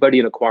put everybody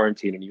in a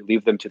quarantine and you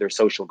leave them to their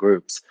social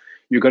groups,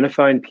 you're going to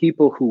find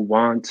people who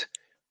want,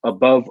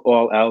 above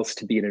all else,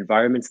 to be in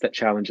environments that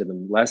challenge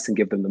them less and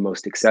give them the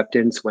most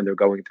acceptance when they're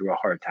going through a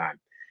hard time.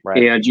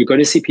 Right. And you're going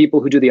to see people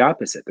who do the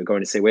opposite. They're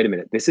going to say, wait a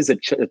minute, this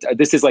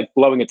is like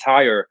blowing a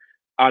tire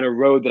on a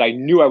road that I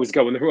knew I was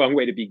going the wrong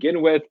way to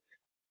begin with.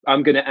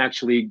 I'm going to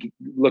actually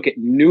look at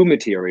new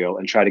material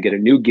and try to get a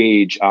new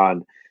gauge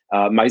on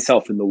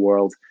myself in the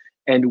world.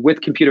 And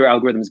with computer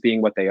algorithms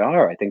being what they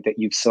are, I think that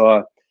you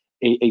saw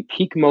a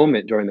peak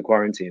moment during the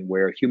quarantine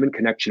where human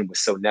connection was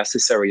so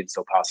necessary and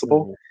so possible.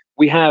 Mhm.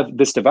 We have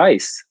this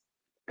device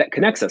that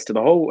connects us to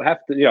the whole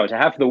to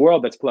half of the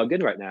world that's plugged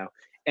in right now.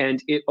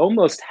 And it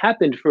almost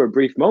happened for a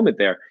brief moment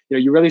there.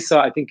 You really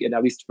saw, I think,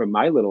 at least from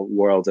my little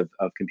world of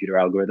computer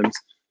algorithms,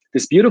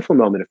 this beautiful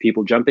moment of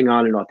people jumping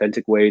on in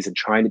authentic ways and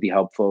trying to be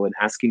helpful and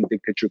asking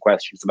big picture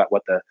questions about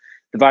what the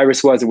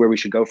virus was and where we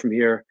should go from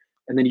here.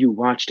 And then you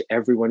watched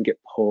everyone get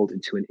pulled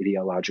into an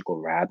ideological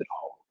rabbit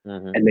hole.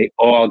 Mhm. And they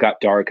all got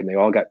dark and they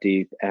all got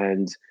deep.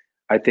 And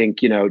I think,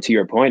 to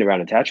your point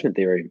around attachment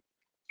theory,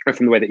 or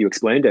from the way that you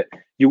explained it,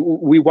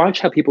 we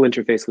watch how people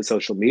interface with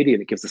social media,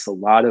 and it gives us a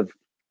lot of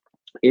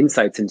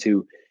insights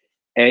into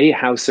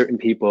how certain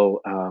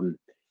people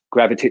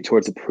gravitate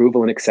towards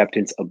approval and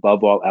acceptance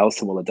above all else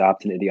and will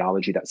adopt an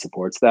ideology that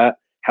supports that.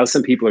 How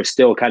some people are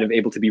still kind of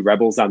able to be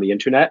rebels on the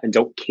internet and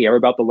don't care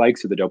about the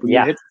likes or the dopamine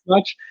Yeah. hits as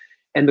much.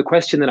 And the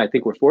question that I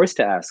think we're forced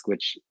to ask,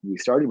 which we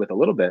started with a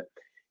little bit,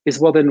 is,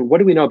 well, then what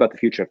do we know about the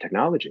future of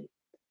technology?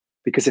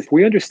 Because if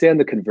we understand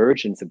the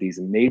convergence of these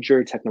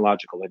major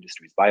technological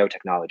industries,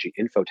 biotechnology,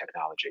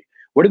 infotechnology,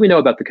 what do we know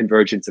about the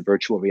convergence of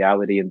virtual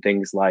reality and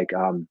things like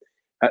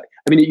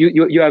I mean,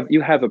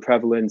 you have a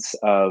prevalence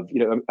of,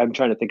 I'm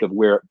trying to think of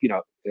where,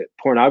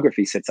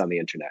 pornography sits on the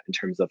internet in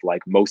terms of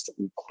like most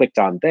clicked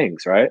on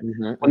things, right?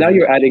 Mhm. Well, now Mhm.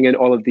 you're adding in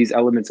all of these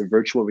elements of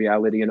virtual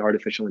reality and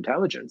artificial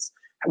intelligence.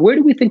 Where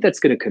do we think that's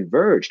going to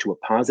converge to a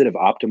positive,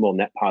 optimal,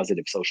 net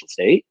positive social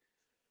state?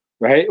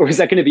 Right? Or is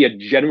that going to be a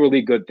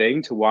generally good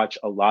thing to watch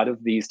a lot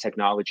of these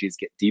technologies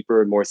get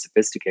deeper and more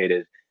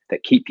sophisticated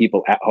that keep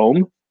people at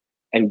home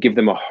and give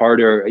them a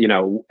harder,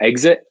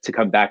 exit to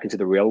come back into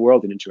the real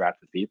world and interact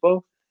with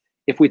people?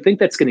 If we think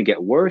that's going to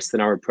get worse,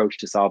 then our approach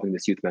to solving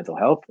this youth mental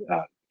health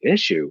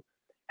issue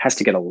has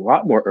to get a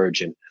lot more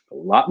urgent, a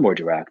lot more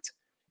direct.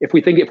 If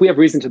we have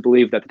reason to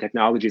believe that the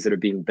technologies that are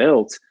being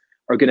built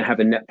are going to have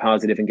a net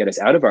positive and get us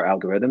out of our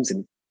algorithms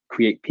and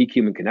create peak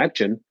human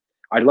connection,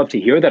 I'd love to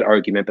hear that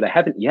argument, but I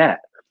haven't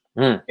yet.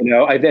 Mm.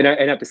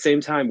 And at the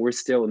same time, we're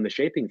still in the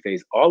shaping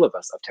phase, all of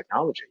us, of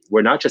technology.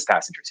 We're not just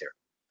passengers here.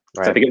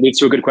 So I Right. think it leads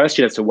to a good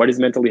question as to what is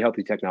mentally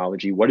healthy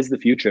technology? What is the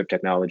future of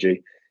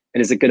technology?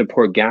 And is it going to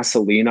pour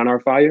gasoline on our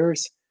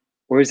fires?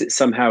 Or is it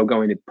somehow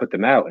going to put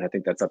them out? And I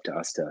think that's up to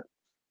us to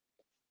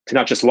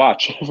not just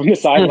watch from the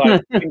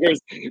sidelines, fingers,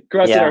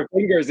 crossing Yeah. our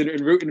fingers and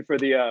rooting for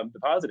the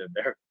positive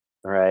there.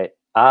 Right.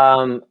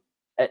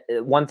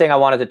 One thing I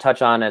wanted to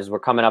touch on as we're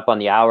coming up on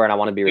the hour, and I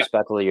want to be Yeah.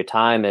 respectful of your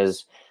time,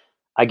 is,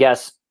 I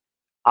guess,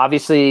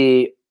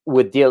 obviously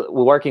with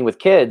working with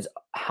kids,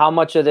 how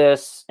much of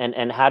this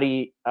and how do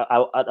you?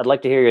 I'd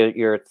like to hear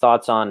your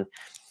thoughts on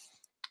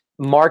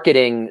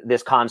marketing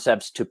this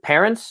concepts to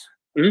parents,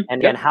 Mhm.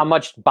 and Yep. how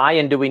much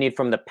buy-in do we need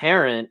from the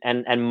parent,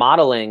 and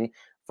modeling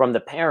from the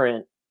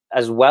parent,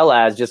 as well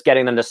as just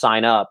getting them to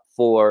sign up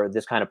for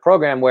this kind of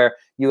program. Where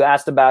you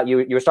asked about,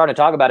 you were starting to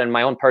talk about, in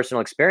my own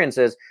personal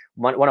experiences,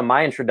 one of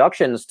my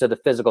introductions to the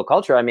physical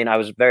culture. I mean, I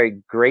was very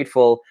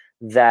grateful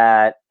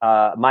that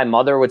my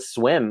mother would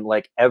swim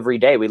like every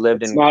day. We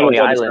lived It's in models Coney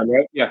all the time, Island.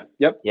 right? Yeah.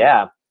 Yep.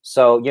 Yeah.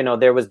 So,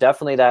 there was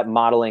definitely that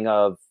modeling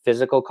of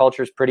physical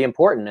culture is pretty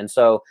important. And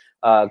so,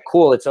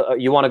 cool. It's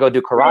you want to go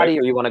do Right. karate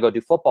or you want to go do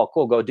football.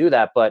 Cool. Go do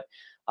that. But,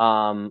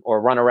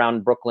 or run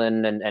around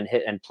Brooklyn and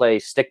hit and play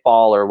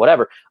stickball or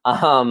whatever.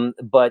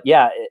 But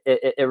yeah,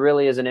 it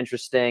really is an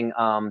interesting,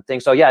 thing.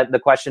 So yeah, the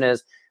question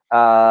is,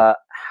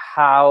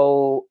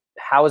 how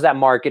is that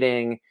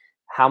marketing?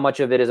 How much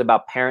of it is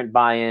about parent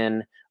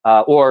buy-in,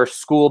 or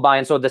school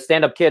buy-in? So the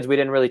stand-up kids, we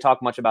didn't really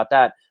talk much about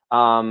that.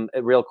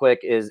 Real quick,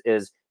 is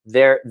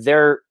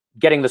they're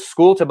getting the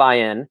school to buy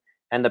in,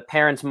 and the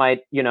parents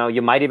might,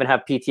 you might even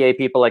have PTA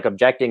people like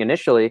objecting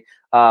initially,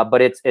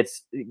 but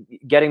it's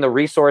getting the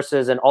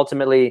resources, and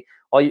ultimately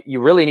all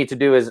you really need to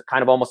do is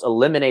kind of almost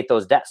eliminate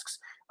those desks,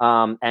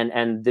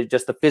 and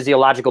just the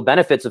physiological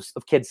benefits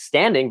of kids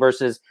standing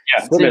versus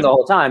Yeah. It's sitting the amazing.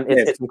 whole time.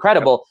 It's Yep.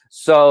 incredible.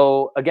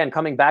 So again,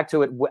 coming back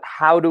to it,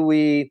 how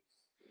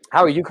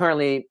are you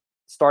currently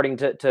starting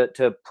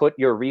to put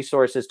your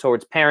resources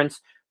towards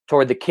parents,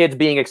 toward the kids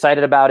being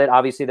excited about it?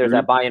 Obviously, there's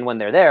that Mhm. buy-in when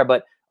they're there,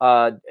 but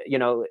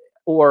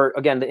or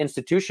again, the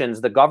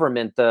institutions, the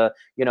government, so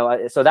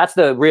that's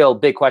the real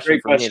big question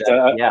Great for me. questions.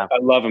 That yeah, I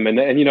love them,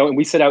 and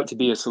we set out to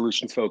be a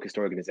solutions focused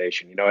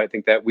organization. I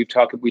think that we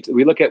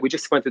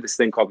just went through this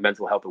thing called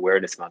Mental Health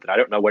Awareness Month, and I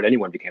don't know what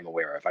anyone became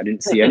aware of. I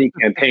didn't see any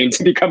campaign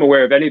to become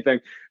aware of anything.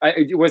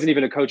 It wasn't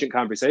even a cogent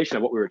conversation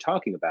of what we were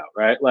talking about,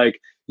 right?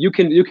 Like you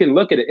can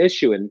look at an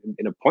issue and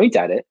point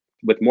at it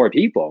with more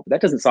people, but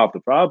that doesn't solve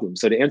the problem.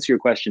 So to answer your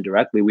question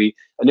directly, we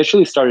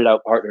initially started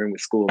out partnering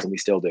with schools, and we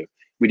still do.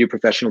 We do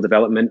professional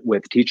development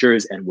with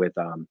teachers and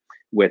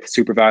with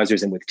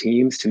supervisors and with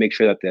teams to make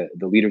sure that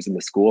the leaders in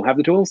the school have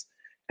the tools.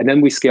 And then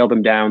we scale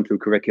them down through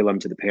curriculum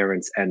to the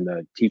parents and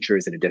the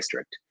teachers in a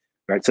district,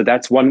 right? So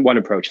that's one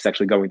approach, is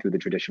actually going through the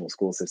traditional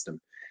school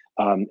system.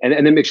 And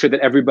then make sure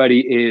that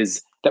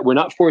that we're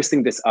not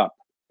forcing this up,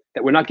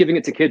 that we're not giving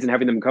it to kids and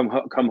having them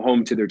come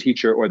home to their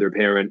teacher or their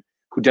parent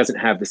who doesn't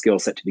have the skill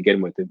set to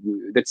begin with.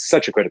 That's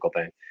such a critical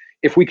thing.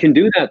 If we can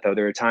do that, though,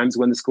 there are times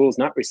when the school is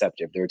not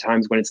receptive. There are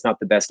times when it's not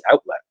the best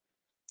outlet,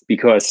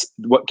 because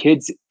what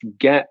kids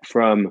get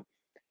from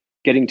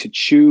getting to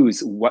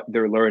choose what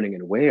they're learning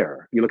and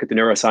where, you look at the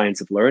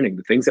neuroscience of learning,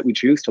 the things that we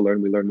choose to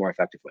learn, we learn more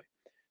effectively.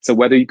 So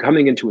whether you're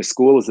coming into a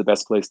school is the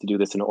best place to do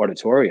this in an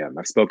auditorium.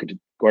 I've spoken to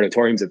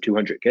auditoriums of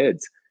 200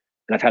 kids,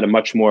 and I've had a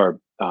much more,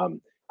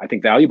 I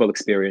think, valuable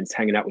experience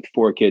hanging out with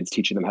 4 kids,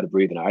 teaching them how to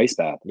breathe in an ice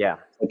bath. Yeah.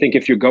 I think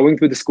if you're going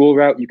through the school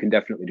route, you can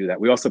definitely do that.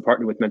 We also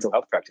partner with mental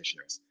health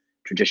practitioners,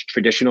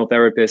 traditional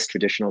therapists,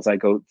 traditional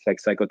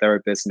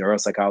psychotherapists,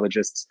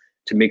 neuropsychologists,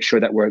 to make sure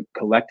that we're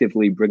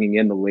collectively bringing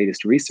in the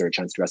latest research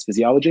on stress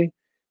physiology,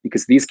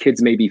 because these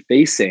kids may be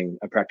facing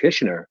a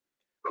practitioner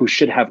who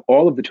should have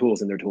all of the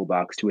tools in their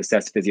toolbox to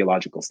assess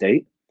physiological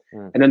state.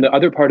 And then the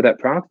other part of that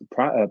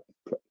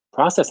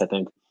process, I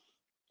think,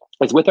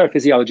 is with our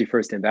Physiology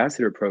First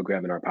Ambassador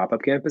program and our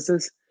pop-up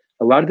campuses.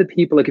 A lot of the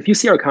people, like if you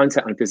see our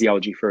content on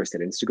Physiology First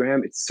at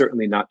Instagram, it's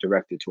certainly not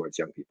directed towards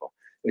young people.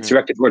 It's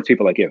directed towards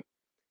people like you.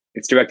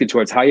 It's directed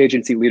towards high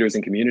agency leaders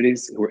in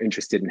communities who are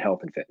interested in health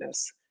and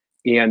fitness.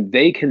 And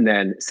they can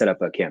then set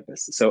up a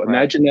campus. So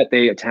imagine that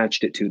they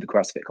attached it to the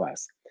CrossFit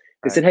class.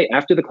 They said, hey,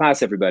 after the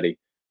class, everybody,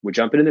 we're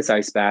jumping in this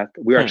ice bath.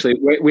 We're actually,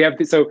 we have,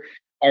 so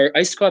our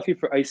Iced Coffee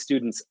for Ice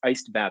students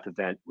iced bath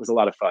event was a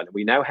lot of fun.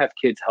 We now have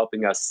kids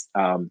helping us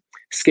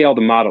scale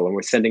the model, and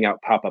we're sending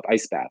out pop-up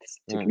ice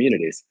baths to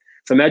communities.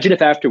 So imagine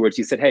if afterwards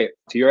you said, hey,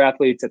 to your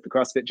athletes at the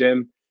CrossFit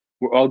gym,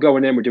 we're all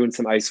going in, we're doing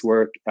some ice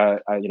work,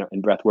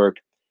 and breath work.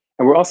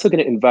 And we're also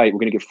going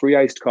to give free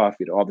iced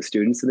coffee to all the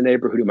students in the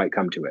neighborhood who might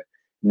come to it.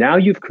 Now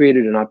you've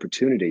created an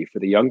opportunity for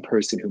the young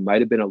person who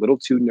might have been a little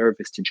too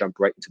nervous to jump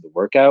right into the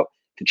workout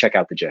to check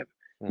out the gym.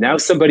 Now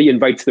somebody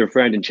invites their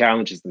friend and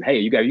challenges them. Hey,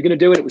 you guys, you're going to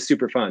do it? It was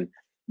super fun.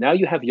 Now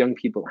you have young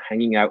people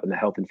hanging out in the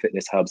health and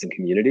fitness hubs and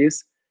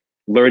communities,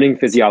 learning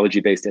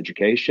physiology-based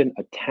education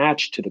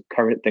attached to the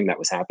current thing that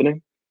was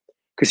happening.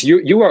 Because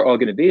you are all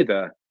going to be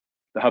the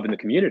hub in the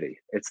community.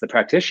 It's the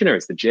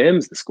practitioners, the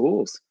gyms, the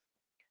schools.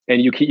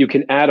 And you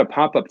can add a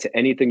pop-up to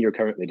anything you're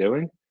currently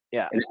doing.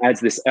 Yeah. And it adds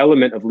this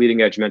element of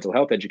leading edge mental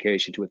health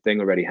education to a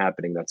thing already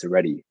happening that's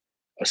already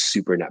a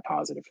super net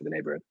positive for the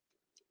neighborhood.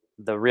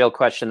 The real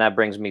question that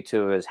brings me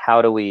to is,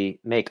 how do we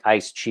make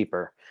ice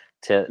cheaper?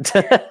 So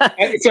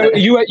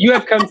you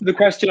have come to the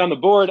question on the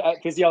board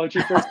at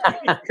Physiology First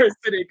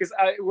City, because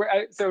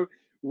so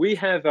we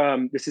have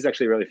this is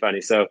actually really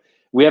funny. So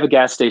we have a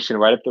gas station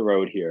right up the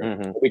road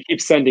here. We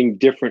keep sending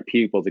different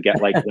people to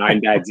get like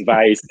 9 bags of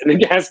ice, and the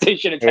gas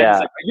station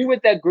attendant's like, "Are you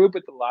with that group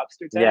with the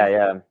lobster tank?"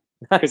 Yeah.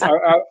 Because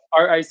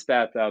our ice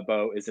bath,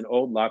 Bo, is an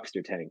old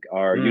lobster tank.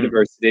 Our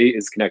university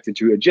is connected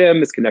to a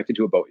gym, is connected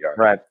to a boatyard.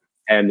 Right.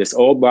 And this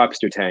old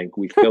lobster tank,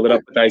 we fill it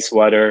up with ice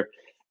water.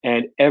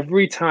 And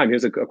every time,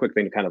 here's a quick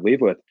thing to kind of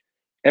leave with.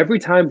 Every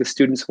time the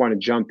students want to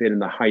jump in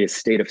the highest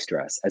state of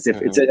stress, as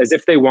if it's as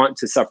if they want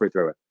to suffer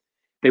through it.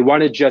 They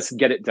want to just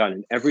get it done.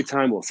 And every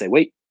time we'll say,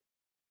 wait,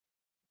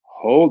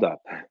 hold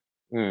up.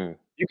 You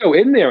go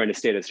in there in a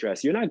state of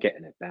stress, you're not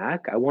getting it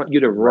back. I want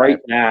you to right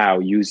now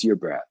use your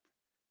breath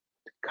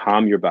to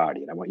calm your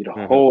body. And I want you to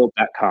hold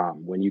that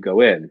calm when you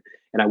go in.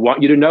 And I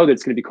want you to know that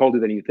it's going to be colder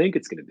than you think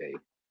it's going to be.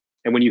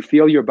 And when you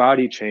feel your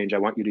body change, I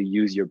want you to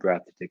use your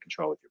breath to take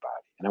control of your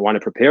body. And I want to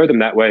prepare them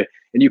that way.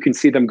 And you can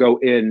see them go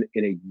in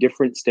a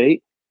different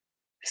state,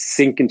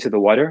 sink into the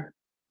water,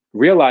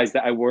 realize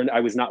that I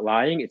was not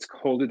lying. It's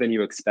colder than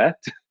you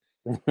expect,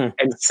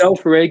 and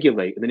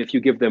self-regulate. And then if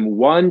you give them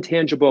one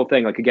tangible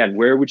thing, like, again,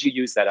 where would you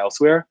use that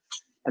elsewhere?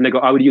 And they go,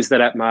 I would use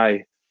that at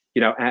my,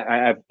 I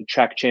have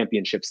track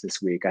championships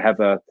this week.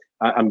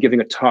 I'm giving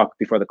a talk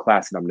before the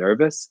class and I'm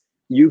nervous.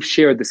 You've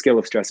shared the skill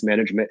of stress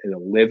management in a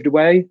lived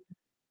way.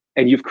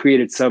 And you've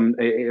created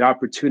an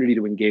opportunity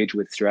to engage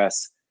with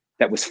stress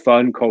that was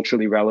fun,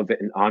 culturally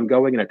relevant, and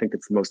ongoing. And I think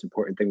that's the most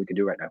important thing we can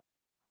do right now.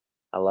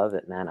 I love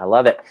it, man. I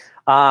love it.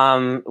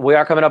 We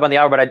are coming up on the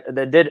hour, but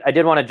I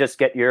did want to just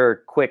get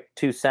your quick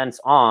 2 cents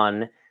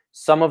on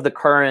some of the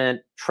current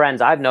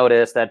trends I've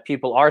noticed that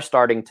people are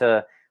starting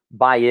to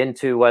buy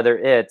into, whether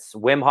it's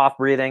Wim Hof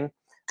breathing,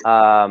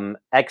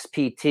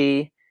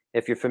 XPT,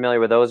 if you're familiar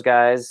with those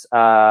guys,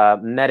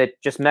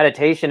 just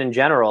meditation in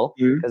general,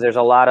 because there's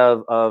a lot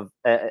of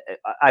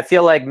I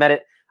feel like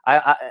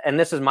and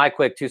this is my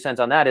quick 2 cents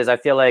on that, is I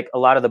feel like a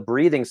lot of the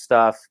breathing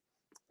stuff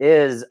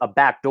is a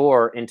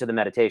backdoor into the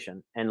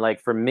meditation. And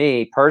like for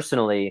me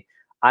personally,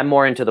 I'm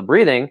more into the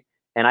breathing,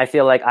 and I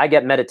feel like I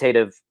get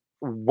meditative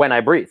when I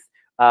breathe.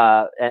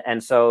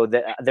 And so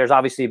there's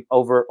obviously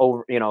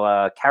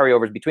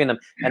carryovers between them.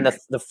 And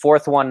the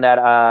fourth one that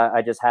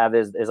I just have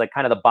is like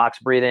kind of the box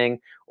breathing,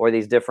 or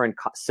these different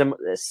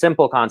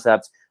simple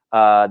concepts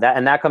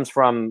that comes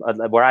from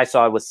where I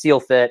saw it was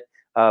Seal Fit,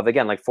 of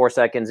again, like 4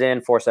 seconds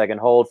in, 4 second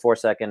hold, 4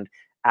 second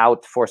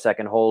out, 4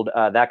 second hold,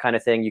 that kind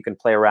of thing. You can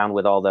play around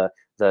with all the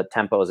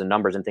tempos and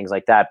numbers and things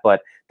like that,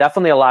 but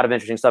definitely a lot of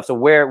interesting stuff. So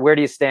where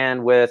do you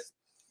stand with,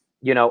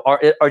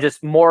 are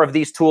just more of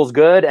these tools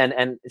good,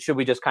 and should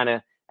we just kind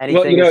of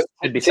anything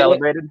should be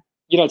celebrated?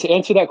 To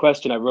answer that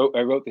question, I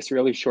wrote this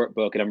really short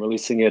book, and I'm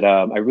releasing it.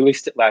 I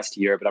released it last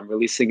year, but I'm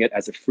releasing it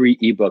as a free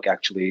ebook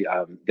actually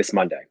this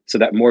Monday, so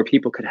that more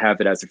people could have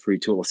it as a free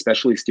tool,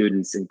 especially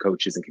students and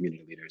coaches and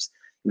community leaders.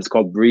 And it's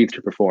called Breathe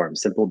to Perform: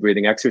 Simple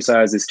Breathing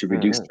Exercises to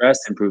Reduce Stress,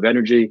 Improve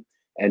Energy,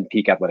 and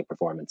Peak Athletic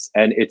Performance.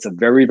 And it's a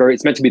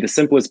it's meant to be the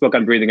simplest book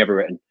on breathing ever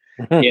written.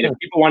 And if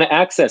people want to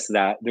access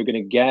that, they're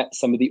going to get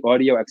some of the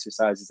audio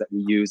exercises that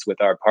we use with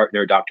our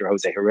partner, Dr.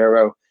 Jose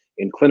Herrero,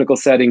 in clinical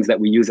settings that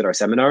we use at our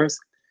seminars.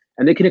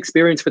 And they can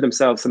experience for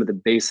themselves some of the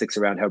basics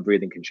around how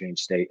breathing can change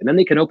state. And then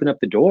they can open up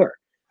the door.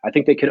 I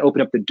think they can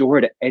open up the door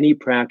to any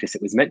practice.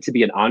 It was meant to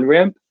be an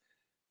on-ramp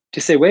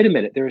to say, wait a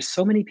minute, there are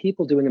so many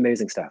people doing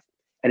amazing stuff,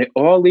 and it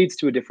all leads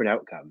to a different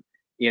outcome.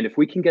 And if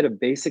we can get a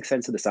basic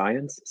sense of the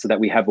science so that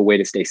we have a way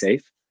to stay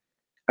safe.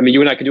 I mean,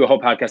 you and I could do a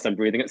whole podcast on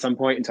breathing at some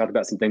point and talk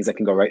about some things that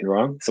can go right and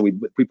wrong. So we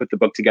put the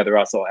book together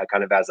also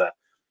kind of as a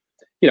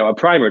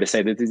primer to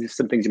say that these are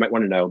some things you might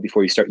want to know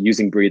before you start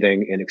using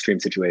breathing in extreme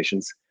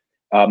situations.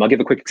 I'll give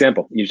a quick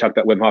example. You talked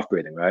about Wim Hof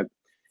breathing, right?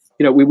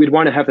 We'd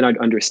want to have an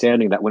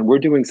understanding that when we're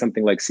doing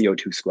something like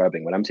CO2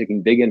 scrubbing, when I'm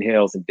taking big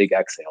inhales and big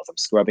exhales, I'm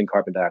scrubbing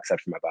carbon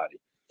dioxide from my body.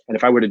 And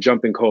if I were to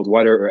jump in cold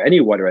water or any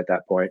water at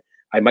that point,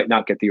 I might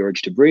not get the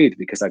urge to breathe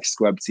because I've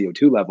scrubbed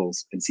CO2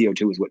 levels, and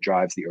CO2 is what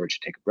drives the urge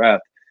to take a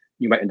breath.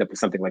 You might end up with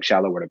something like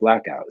shallow water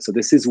blackout. So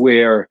this is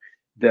where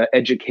the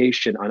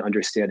education on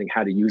understanding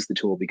how to use the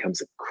tool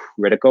becomes a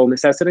critical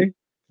necessity.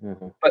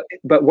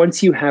 But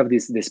once you have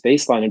this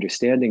baseline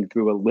understanding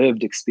through a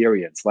lived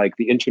experience, like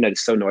the internet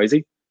is so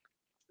noisy,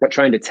 but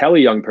trying to tell a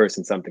young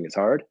person something is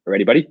hard, or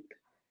anybody.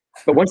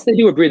 But once they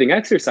do a breathing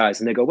exercise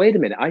and they go, wait a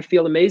minute, I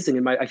feel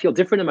amazing, I feel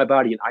different in my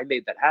body, and I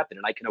made that happen,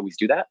 and I can always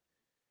do that.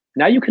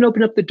 Now you can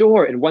open up the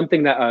door. And one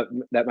thing that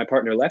my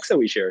partner Lex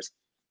always shares,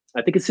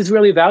 I think it's just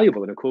really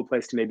valuable and a cool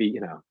place to maybe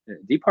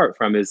depart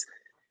from, is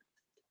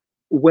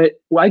when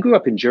I grew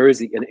up in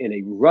Jersey in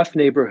a rough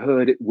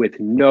neighborhood with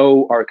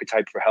no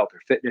archetype for health or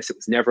fitness. It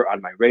was never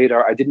on my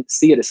radar. I didn't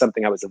see it as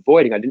something I was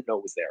avoiding. I didn't know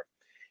it was there.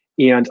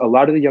 And a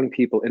lot of the young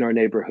people in our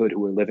neighborhood who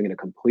were living in a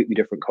completely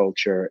different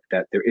culture,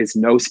 that there is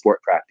no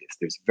sport practice.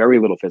 There's very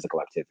little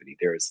physical activity.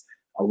 There's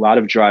a lot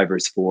of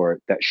drivers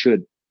that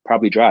should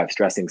probably drive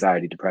stress,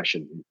 anxiety,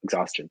 depression,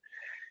 exhaustion.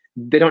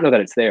 They don't know that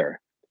it's there.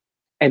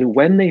 And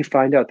when they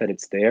find out that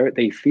it's there,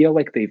 they feel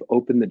like they've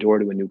opened the door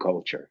to a new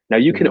culture. Now,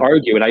 you can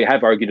argue, and I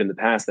have argued in the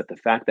past, that the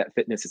fact that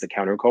fitness is a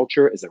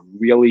counterculture is a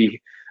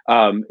really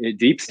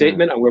deep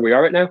statement on where we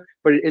are right now,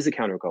 but it is a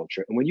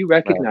counterculture. And when you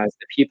recognize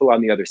that people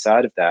on the other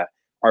side of that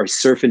are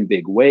surfing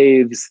big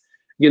waves,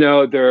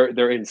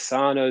 they're in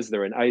saunas,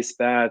 they're in ice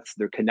baths,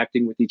 they're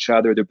connecting with each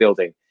other, they're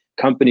building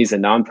companies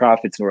and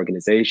nonprofits and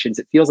organizations.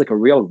 It feels like a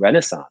real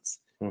renaissance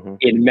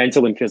in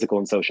mental and physical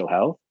and social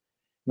health.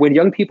 When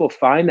young people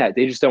find that,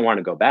 they just don't want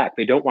to go back.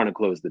 They don't want to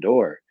close the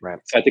door. Right.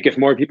 So I think if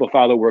more people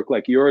follow work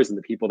like yours and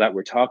the people that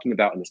we're talking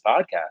about in this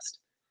podcast,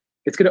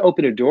 it's going to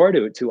open a door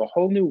to a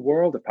whole new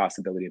world of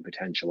possibility and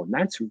potential. And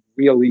that's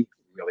really,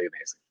 really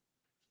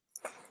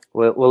amazing.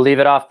 We'll leave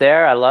it off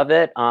there. I love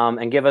it.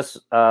 And give us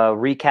a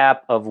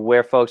recap of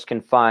where folks can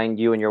find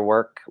you and your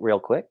work real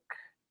quick.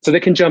 So they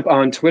can jump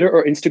on Twitter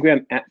or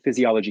Instagram at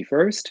Physiology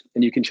First,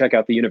 and you can check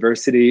out the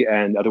university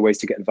and other ways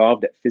to get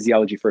involved at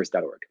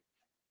physiologyfirst.org.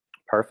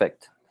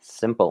 Perfect.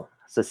 Simple.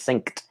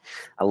 Succinct.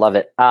 I love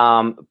it.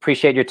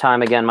 Appreciate your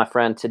time again, my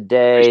friend,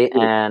 today.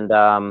 And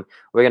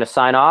we're going to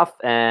sign off.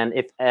 And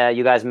if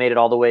you guys made it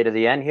all the way to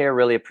the end here,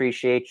 really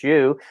appreciate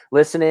you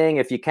listening.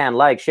 If you can,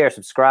 like, share,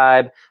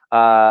 subscribe.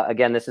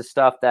 Again, this is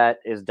stuff that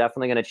is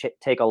definitely going to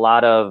take a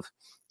lot of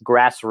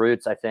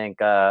grassroots, I think.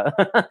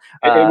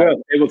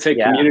 It will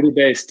take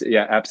community-based,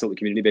 absolutely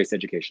community-based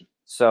education.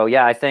 So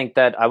I think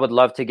that I would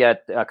love to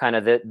get kind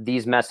of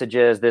these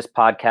messages, this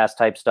podcast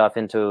type stuff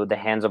into the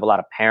hands of a lot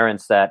of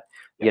parents that,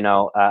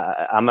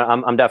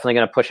 I'm definitely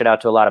going to push it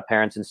out to a lot of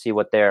parents and see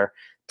what their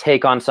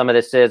take on some of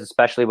this is,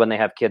 especially when they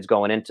have kids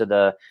going into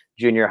the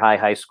junior high,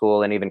 high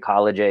school, and even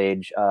college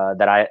age,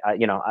 that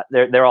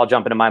they're all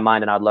jumping in my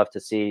mind, and I'd love to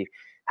see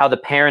how the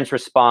parents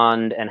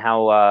respond and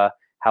how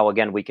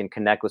again we can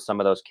connect with some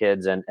of those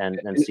kids and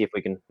see if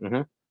we can.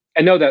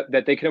 I know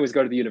that they can always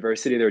go to the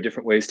university. There are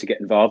different ways to get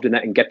involved in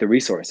that and get the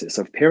resources.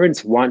 So if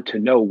parents want to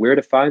know where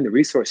to find the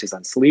resources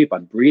on sleep,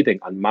 on breathing,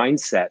 on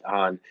mindset,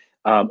 on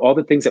all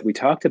the things that we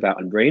talked about,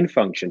 on brain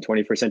function,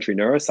 21st century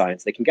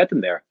neuroscience, they can get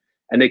them there,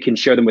 and they can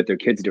share them with their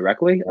kids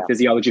directly. A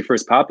Physiology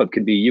First pop-up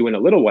could be you and a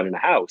little one in a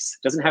house.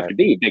 It doesn't have to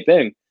be a big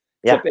thing.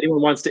 So if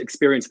anyone wants to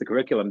experience the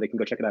curriculum, they can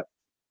go check it out.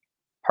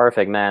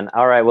 Perfect, man.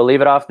 All right, we'll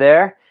leave it off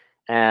there.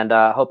 And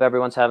I hope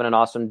everyone's having an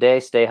awesome day.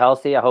 Stay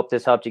healthy. I hope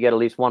this helped you get at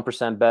least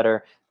 1%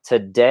 better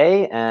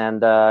today.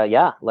 And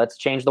let's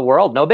change the world. No